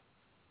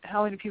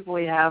how many people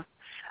we have.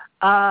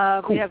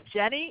 Cool. We have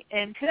Jenny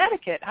in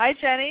Connecticut. Hi,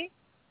 Jenny.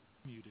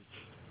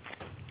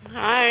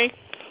 Hi.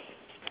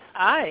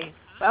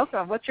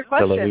 Welcome. What's your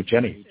question? Hello,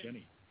 Jenny.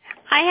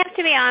 I have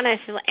to be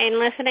honest, in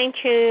listening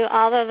to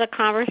all of the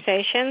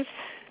conversations,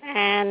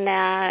 and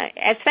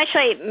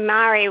especially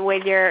Mari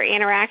with your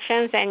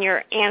interactions and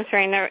your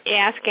asking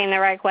the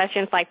right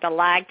questions like the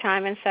lag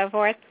time and so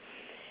forth.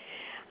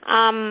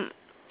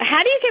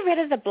 How do you get rid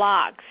of the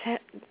blocks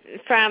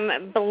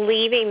from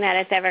believing that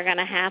it's ever going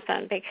to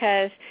happen?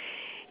 Because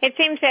it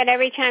seems that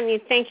every time you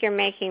think you're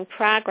making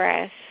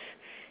progress,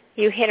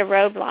 you hit a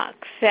roadblock.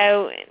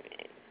 So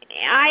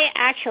I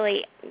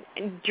actually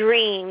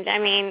dreamed,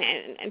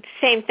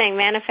 same thing,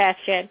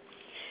 manifested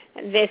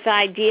this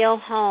ideal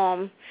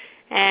home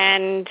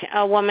and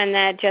a woman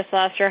that just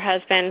lost her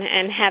husband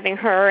and having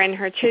her and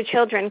her 2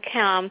 children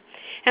come.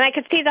 And I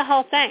could see the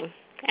whole thing.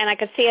 And I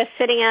could see us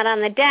sitting out on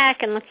the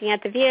deck and looking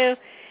at the view,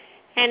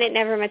 and it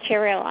never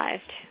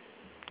materialized.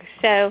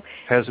 So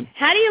how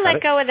do you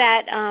let go of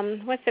that,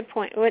 what's the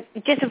point,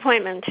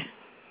 disappointment?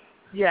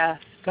 Yeah.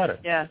 Got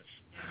it. Yeah.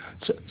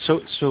 So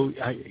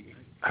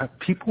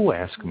people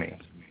ask me,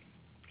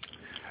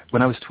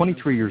 when I was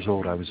 23 years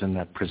old, I was in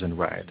that prison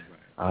riot.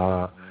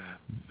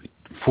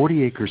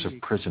 40 acres of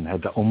prison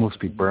had to almost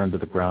be burned to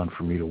the ground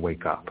for me to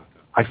wake up.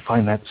 I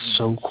find that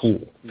so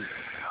cool.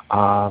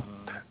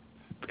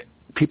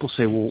 People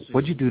say, well,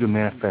 what'd you do to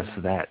manifest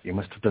that? You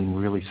must have done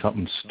really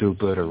something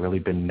stupid or really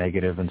been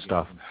negative and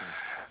stuff.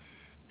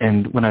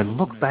 And when I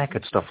look back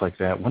at stuff like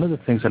that, one of the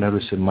things I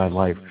noticed in my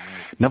life,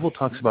 Neville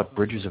talks about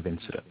bridges of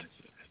incident.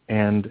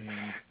 And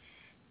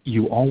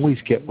you always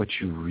get what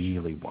you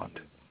really want.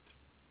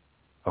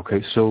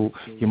 Okay, so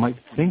you might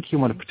think you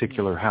want a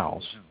particular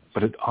house,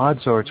 but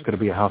odds are it's going to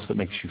be a house that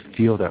makes you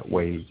feel that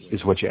way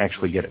is what you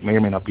actually get. It may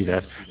or may not be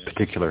that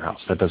particular house.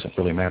 That doesn't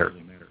really matter.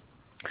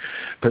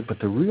 But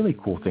the really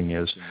cool thing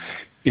is,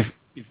 if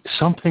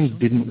something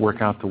didn't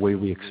work out the way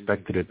we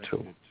expected it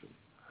to,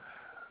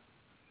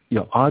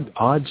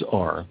 odds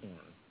are,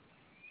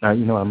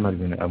 I'm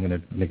going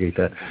to negate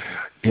that.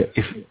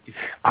 If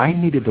I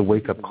needed the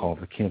wake-up call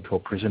of the Canton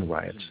prison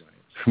riots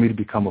for me to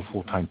become a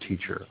full-time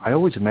teacher, I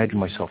always imagined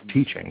myself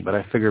teaching, but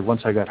I figured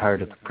once I got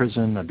hired at the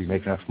prison, I'd be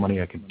making enough money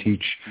I could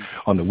teach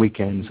on the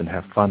weekends and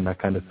have fun, that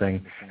kind of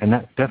thing. And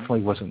that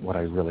definitely wasn't what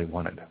I really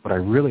wanted. What I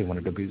really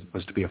wanted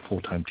was to be a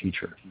full-time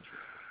teacher.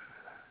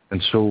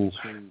 And so,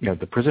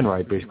 the prison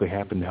riot basically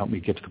happened to help me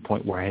get to the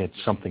point where I had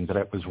something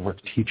that was worth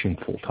teaching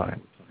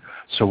full-time.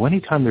 So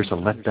anytime there's a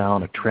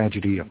letdown, a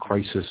tragedy, a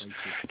crisis,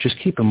 just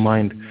keep in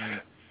mind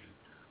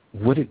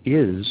what it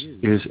is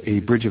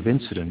a bridge of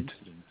incident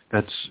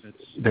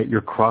that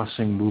you're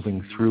crossing,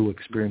 moving through,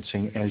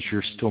 experiencing as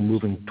you're still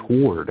moving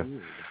toward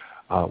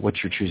what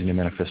you're choosing to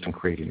manifest and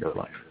create in your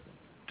life.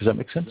 Does that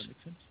make sense?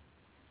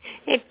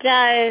 It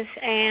does,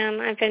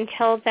 and I've been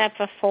told that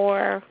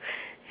before.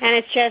 And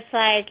it's just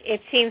like,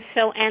 it seems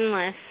so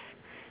endless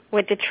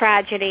with the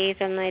tragedies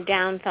and the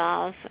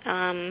downfalls,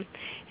 and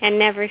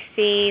never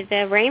see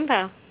the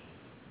rainbow.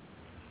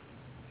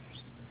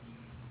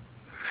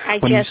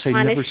 When you say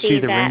never see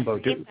the rainbow,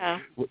 do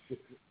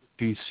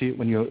you see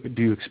it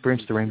do you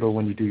experience the rainbow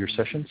when you do your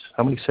sessions?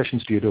 How many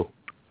sessions do you do?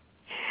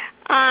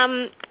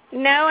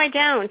 No, I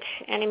don't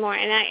anymore.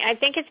 And I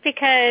think it's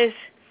because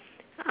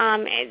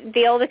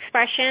the old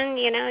expression,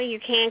 you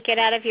can't get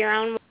out of your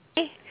own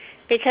way,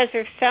 because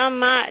there's so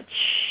much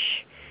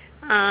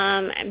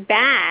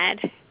bad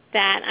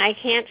that I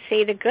can't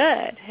see the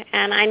good.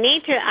 And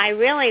I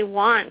really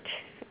want,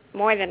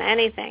 more than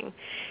anything,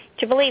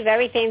 to believe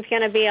everything's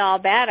going to be all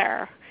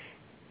better.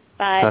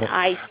 But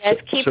I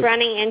just keep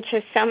running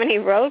into so many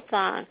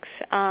roadblocks,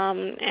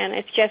 and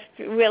it's just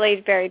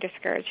really very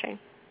discouraging.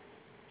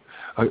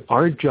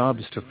 Our job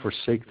is to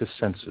forsake the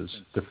senses,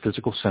 the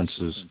physical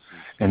senses,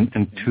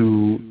 and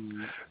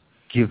to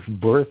give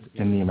birth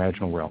in the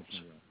imaginal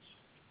realms.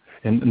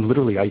 And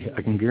literally, I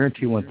can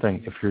guarantee you one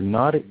thing. If you're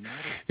not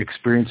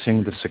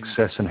experiencing the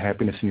success and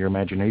happiness in your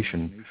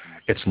imagination,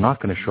 it's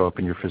not going to show up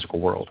in your physical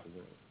world.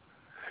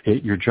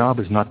 Your job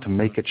is not to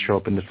make it show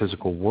up in the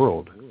physical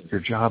world. Your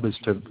job is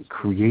to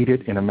create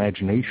it in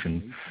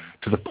imagination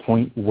to the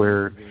point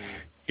where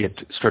it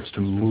starts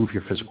to move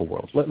your physical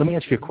world. Let me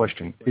ask you a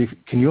question.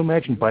 Can you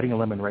imagine biting a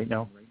lemon right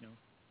now?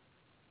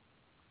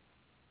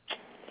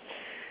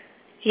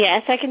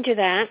 Yes, I can do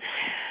that.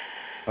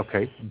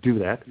 Okay, do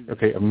that.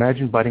 Okay,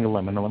 imagine biting a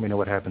lemon and let me know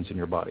what happens in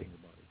your body.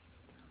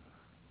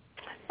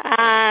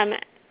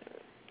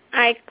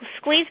 I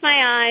squeeze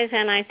my eyes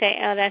and I say,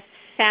 oh, that's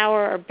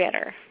sour or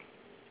bitter.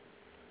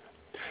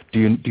 Do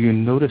you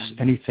notice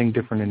anything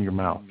different in your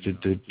mouth?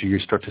 Do you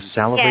start to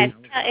salivate?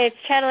 Yeah, it's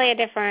totally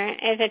different.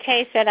 It's a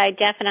taste that I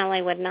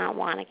definitely would not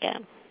want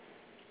again.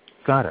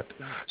 Got it.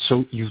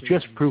 So you've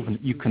just proven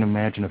that you can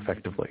imagine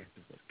effectively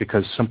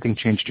because something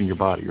changed in your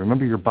body.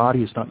 Remember, your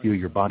body is not you.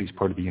 Your body is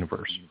part of the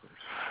universe.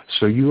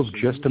 So you have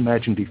just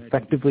imagined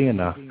effectively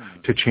enough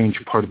to change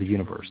part of the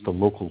universe, the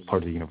local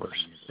part of the universe.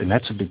 And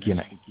that's a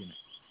beginning.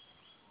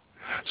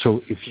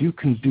 So if you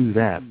can do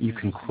that, you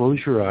can close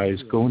your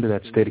eyes, go into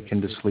that state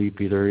akin to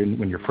sleep, either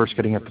when you're first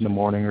getting up in the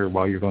morning or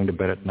while you're going to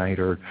bed at night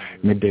or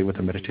midday with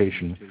a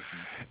meditation,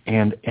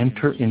 and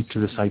enter into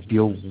this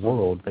ideal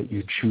world that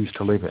you choose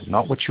to live in.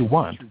 Not what you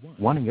want.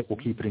 Wanting it will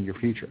keep it in your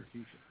future.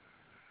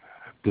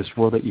 This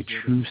world that you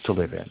choose to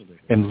live in.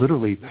 And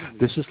literally,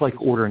 this is like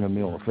ordering a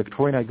meal. If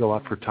Victoria and I go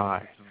out for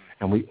Thai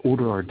and we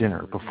order our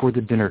dinner, before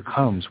the dinner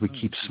comes, we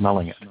keep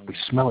smelling it. We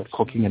smell it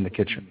cooking in the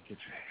kitchen.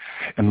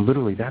 And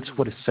literally, that's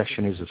what a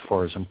session is as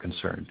far as I'm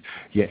concerned.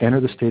 You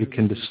enter the state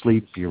akin to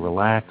sleep, you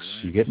relax,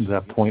 you get into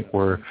that point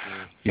where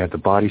the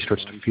body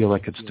starts to feel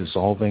like it's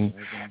dissolving,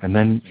 and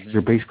then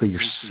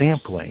you're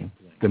sampling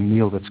the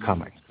meal that's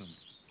coming.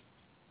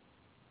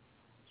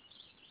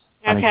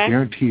 And I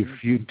guarantee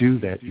if you do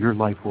that, your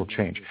life will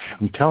change.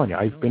 I'm telling you,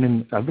 I've been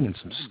in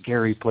some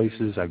scary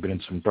places. I've been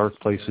in some dark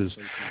places.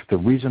 The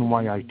reason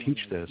why I teach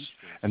this,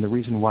 and the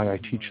reason why I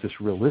teach this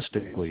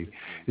realistically,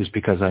 is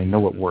because I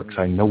know it works.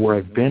 I know where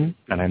I've been,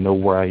 and I know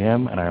where I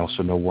am, and I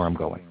also know where I'm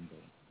going.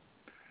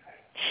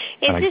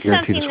 Is this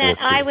something that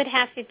I would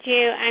have to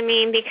do? I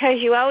mean, because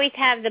you always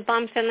have the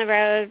bumps in the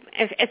road,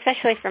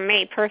 especially for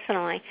me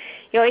personally.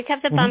 You always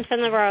have the bumps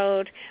in the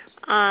road.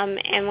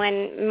 And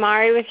when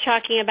Mari was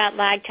talking about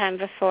lag time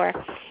before,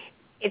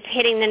 it's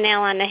hitting the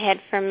nail on the head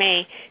for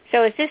me.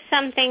 So is this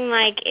something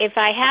like if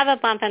I have a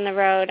bump in the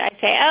road, I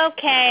say,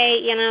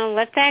 okay,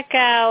 let that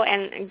go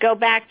and go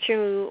back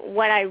to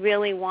what I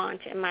really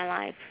want in my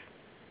life?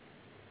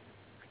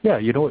 Yeah,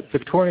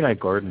 Victoria and I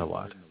garden a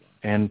lot.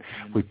 And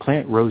we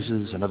plant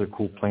roses and other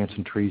cool plants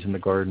and trees in the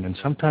garden, and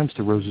sometimes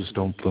the roses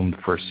don't bloom the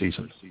first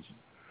season.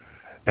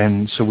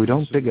 And so we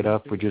don't dig it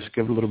up. We just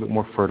give it a little bit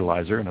more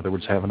fertilizer. In other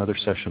words, have another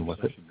session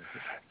with it.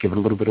 Give it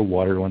a little bit of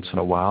water once in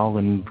a while,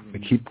 and we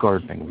keep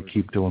gardening. We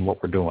keep doing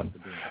what we're doing,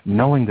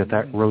 knowing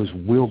that rose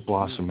will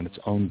blossom in its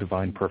own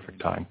divine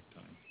perfect time.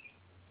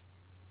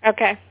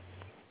 Okay.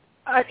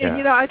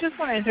 And, I just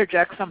want to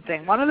interject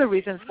something. One of the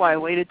reasons why I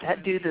waited to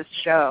do this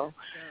show,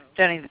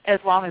 Jenny, as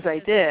long as I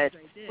did,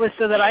 was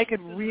so that I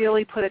could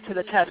really put it to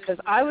the test, because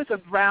I was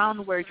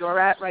around where you're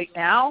at right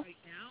now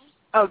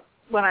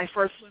when I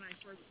first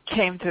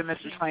came to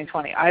Mr.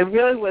 2020. I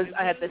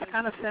had this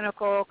kind of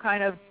cynical,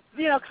 kind of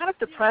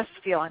depressed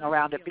feeling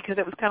around it, because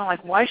it was kind of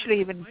like, why should I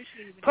even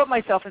put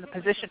myself in the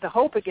position to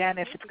hope again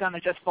if it's going to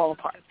just fall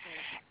apart?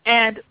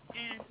 And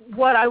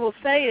what I will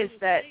say is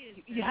that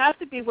you have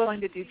to be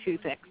willing to do two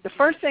things. The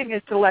first thing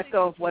is to let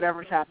go of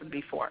whatever's happened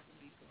before.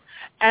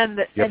 And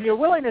your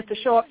willingness to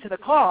show up to the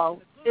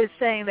call is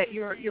saying that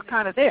you're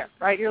kind of there,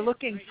 right? You're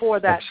looking for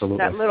that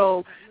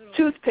little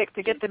toothpick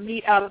to get the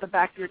meat out of the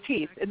back of your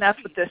teeth, and that's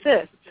what this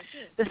is.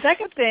 The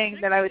second thing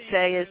that I would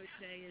say is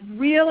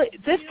really,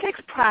 this takes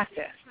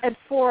practice. And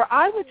for,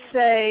 I would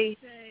say,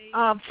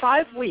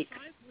 5 weeks,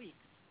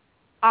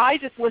 I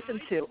just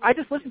listened to it. I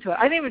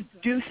didn't even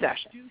do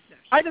sessions.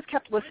 I just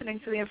kept listening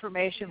to the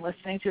information,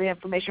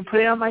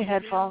 putting on my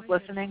headphones,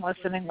 listening.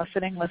 Okay,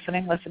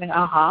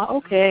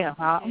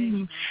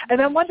 And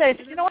then one day I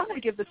said, you know what, I'm going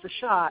to give this a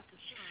shot.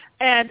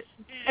 And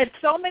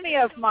so many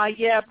of my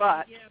yeah,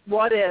 but,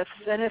 what ifs,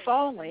 and if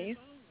onlys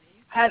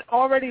had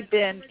already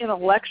been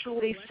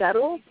intellectually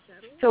settled.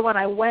 So when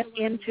I went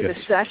into the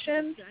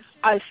session,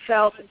 I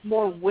felt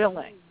more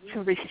willing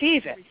to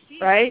receive it,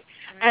 right?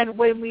 And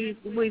when we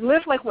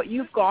live like what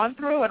you've gone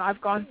through, and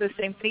I've gone through the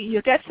same thing,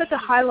 you get such a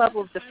high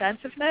level of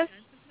defensiveness,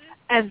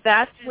 and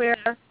that's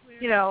where,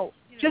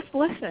 just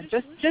listen.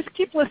 Just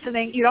keep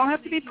listening. You don't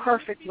have to be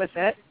perfect with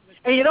it,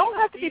 and you don't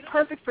have to be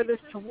perfect for this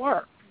to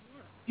work.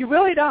 You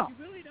really don't.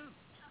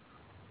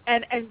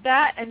 And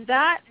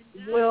that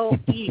will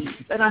ease.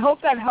 And I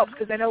hope that helps,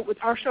 because I know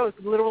our show is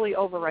literally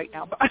over right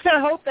now. But I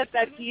hope that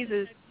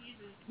eases,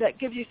 that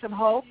gives you some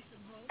hope.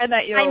 And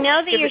that I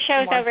know that your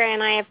show's over,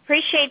 and I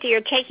appreciate that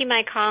you're taking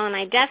my call, and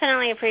I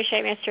definitely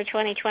appreciate Mr.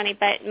 2020.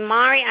 But,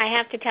 Mari, I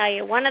have to tell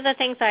you, one of the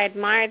things I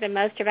admire the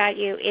most about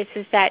you is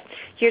that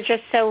you're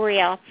just so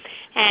real.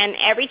 And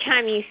every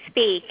time you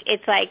speak,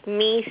 it's like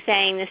me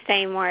saying the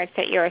same words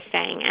that you're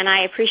saying. And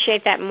I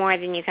appreciate that more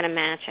than you can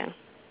imagine.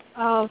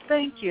 Oh,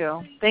 thank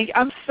you.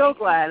 I'm so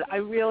glad. I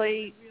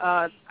really,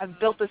 I've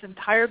built this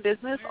entire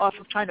business off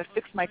of trying to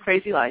fix my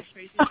crazy life.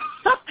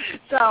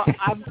 So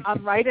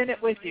I'm right in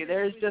it with you.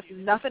 There's just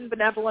nothing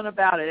benevolent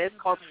about it. It's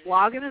called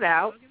slogging it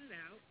out,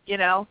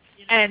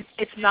 and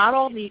it's not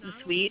all neat and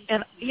sweet.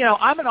 And,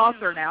 I'm an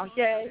author now.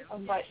 Yay.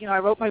 I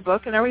wrote my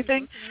book and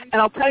everything. And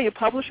I'll tell you,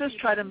 publishers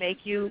try to make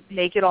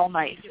it all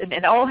nice. And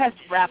it all has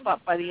to wrap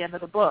up by the end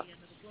of the book.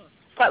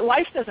 But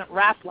life doesn't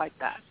wrap like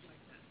that,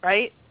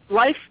 right?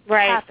 Life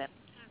happens.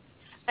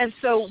 And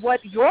so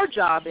what your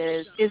job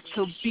is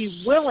to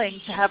be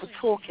willing to have a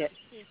toolkit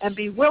and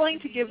be willing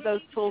to give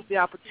those tools the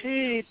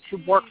opportunity to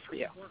work for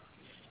you.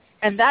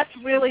 And that's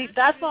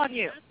on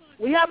you.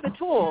 We have the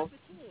tools,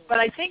 but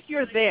I think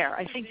you're there.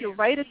 I think you're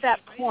right at that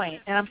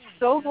point, and I'm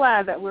so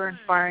glad that we're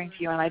inspiring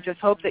to you, and I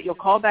just hope that you'll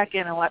call back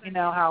in and let me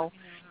know how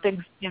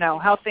things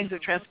are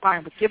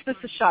transpiring. But give this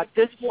a shot.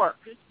 This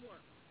works.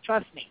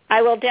 Trust me.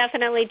 I will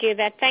definitely do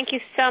that. Thank you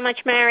so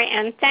much, Mary,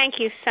 and thank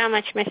you so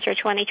much, Mr.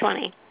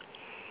 2020.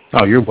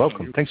 Oh, you're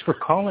welcome. Thanks for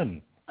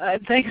calling.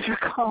 Thanks for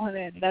calling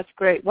in. That's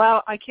great.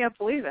 Wow, I can't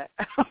believe it.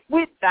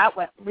 That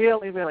went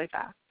really, really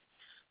fast.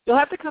 You'll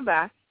have to come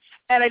back.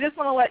 And I just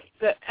want to let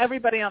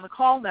everybody on the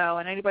call know,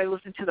 and anybody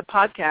listening to the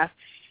podcast,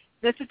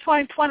 that the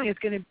 2020 is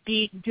going to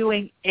be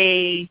doing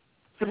a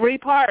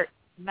 3-part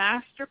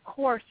master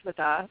course with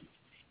us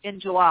in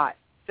July.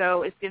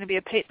 So it's going to be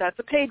that's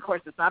a paid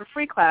course. It's not a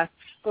free class,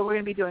 but we're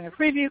going to be doing a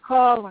preview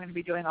call. We're going to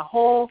be doing a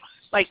whole,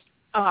 it's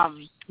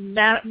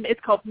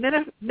called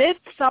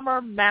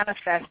Midsummer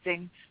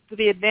Manifesting for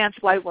the Advanced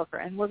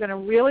Lightworker, and we're going to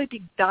really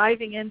be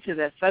diving into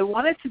this. So I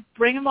wanted to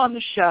bring him on the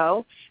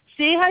show,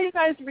 see how you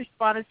guys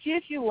responded, see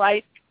if you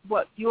like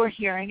what you're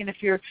hearing, and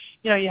if you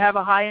have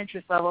a high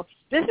interest level.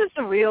 This is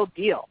the real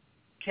deal.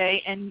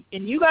 Okay, and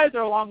you guys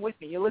are along with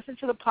me. You listen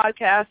to the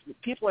podcast.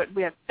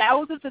 We have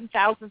thousands and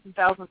thousands and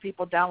thousands of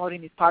people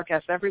downloading these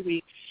podcasts every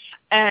week,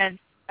 and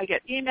I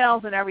get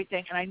emails and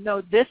everything. And I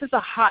know this is a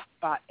hot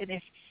spot.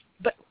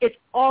 But it's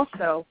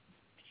also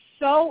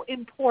so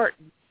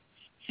important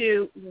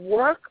to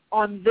work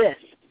on this.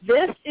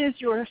 This is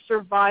your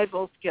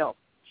survival skill.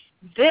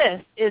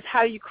 This is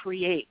how you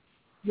create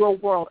your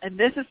world, and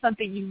this is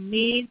something you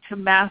need to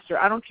master.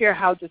 I don't care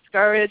how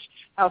discouraged,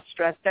 how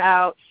stressed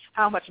out,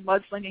 how much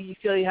mudslinging you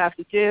feel you have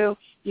to do.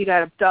 You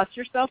got to dust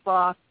yourself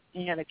off,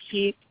 and you got to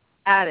keep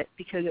at it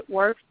because it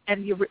works,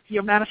 and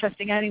you're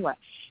manifesting anyway.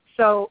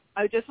 So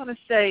I just want to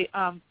say,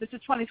 this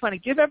is 2020.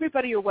 Give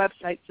everybody your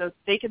website so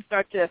they can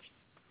start to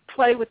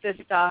play with this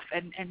stuff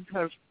and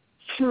kind of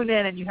tune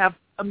in, and you have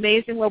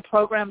amazing little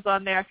programs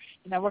on there.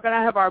 And then we're going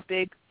to have our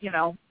big,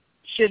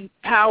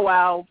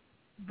 powwow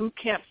boot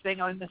camp thing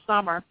in the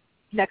summer,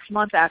 next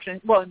month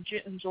actually,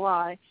 in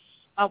July.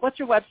 What's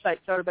your website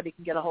so everybody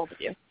can get a hold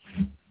of you?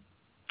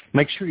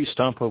 Make sure you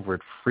stomp over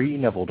at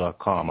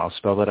freeneville.com. I'll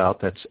spell that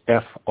out. That's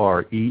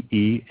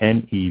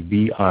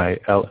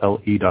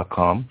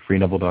FREENEVILLE.com,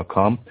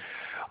 freeneville.com.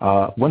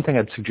 One thing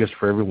I'd suggest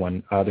for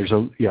everyone,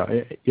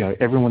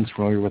 everyone's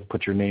familiar with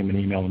put your name and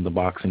email in the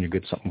box and you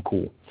get something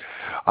cool.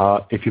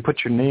 If you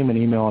put your name and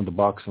email on the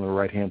box on the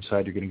right-hand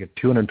side, you're going to get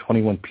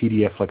 221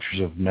 PDF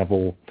lectures of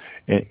Neville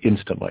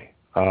instantly.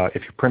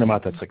 If you print them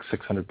out, that's like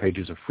 600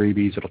 pages of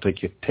freebies. It'll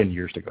take you 10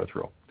 years to go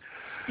through.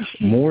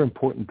 More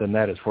important than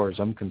that, as far as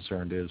I'm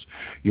concerned, is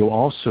you'll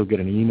also get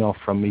an email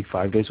from me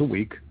 5 days a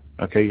week.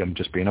 Okay, I'm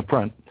just being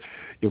upfront.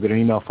 You'll get an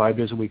email 5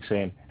 days a week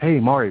saying, hey,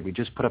 Mari, we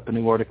just put up a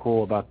new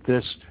article about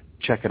this.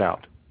 Check it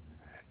out.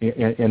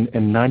 And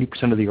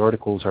 90% of the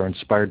articles are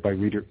inspired by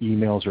reader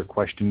emails or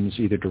questions,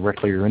 either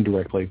directly or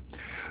indirectly.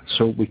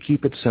 So we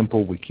keep it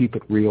simple, we keep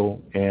it real,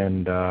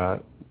 and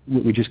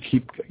we just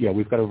keep,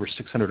 we've got over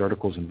 600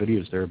 articles and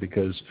videos there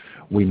because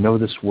we know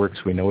this works,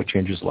 we know it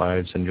changes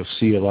lives, and you'll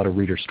see a lot of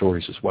reader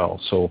stories as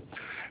well. So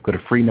go to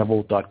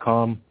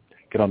freeneville.com,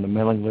 get on the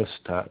mailing list,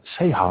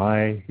 say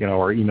hi,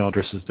 our email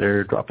address is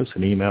there, drop us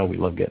an email, we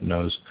love getting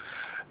those,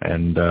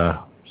 and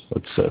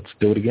let's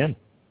do it again.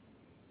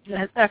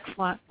 That's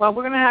excellent. Well,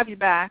 we're going to have you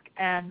back,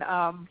 and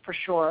for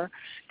sure,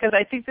 because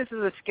I think this is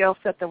a skill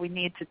set that we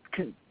need to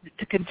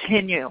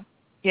continue,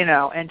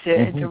 and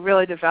to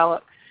really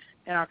develop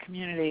in our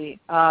community.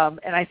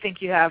 And I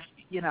think you have,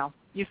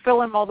 you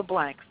fill in all the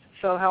blanks.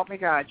 So help me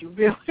God, you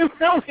really,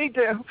 really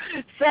do.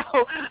 So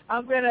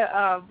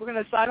we're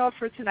gonna sign off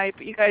for tonight.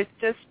 But you guys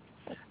just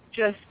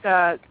you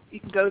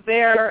can go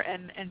there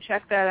and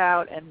check that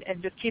out,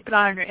 and just keep an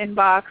eye on your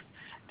inbox.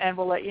 And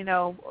we'll let you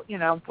know,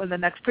 when the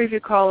next preview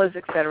call is,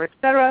 et cetera, et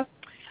cetera.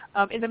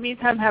 In the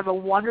meantime, have a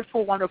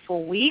wonderful,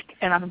 wonderful week.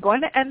 And I'm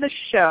going to end the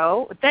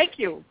show. Thank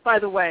you, by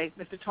the way,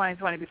 Mr.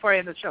 2020, before I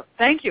end the show.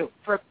 Thank you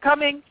for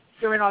coming.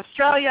 You're in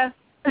Australia.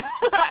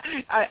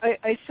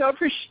 I so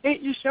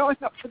appreciate you showing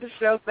up for the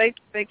show. Thank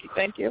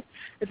you.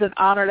 It's an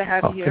honor to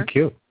have you here. Thank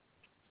you.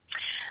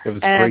 It was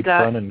great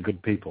fun and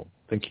good people.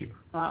 Thank you.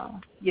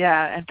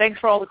 Yeah, and thanks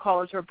for all the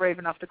callers who are brave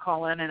enough to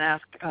call in and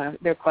ask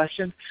their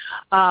questions.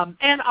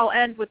 And I'll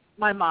end with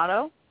my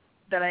motto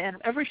that I end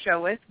every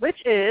show with,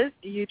 which is,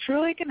 you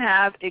truly can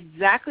have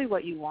exactly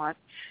what you want.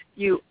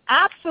 You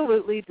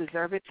absolutely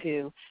deserve it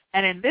too.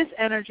 And in this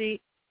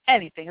energy,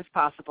 anything is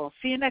possible.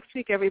 See you next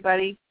week,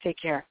 everybody. Take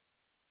care.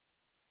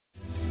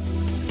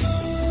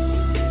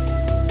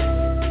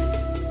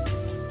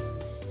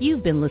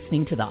 You've been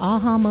listening to the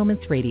Aha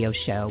Moments radio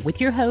show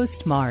with your host,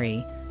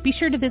 Mari. Be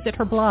sure to visit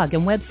her blog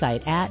and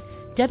website at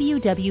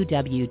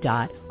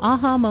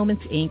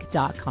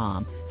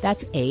www.ahamomentsinc.com.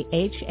 That's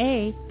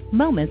AHA,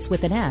 moments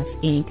with an S,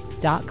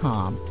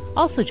 inc.com.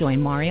 Also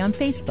join Mari on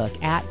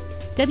Facebook at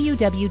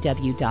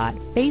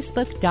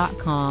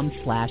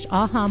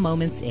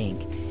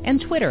www.facebook.com/ahamomentsinc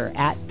and Twitter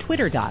at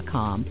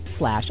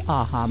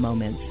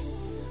twitter.com/ahamoments.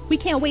 We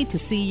can't wait to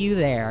see you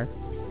there.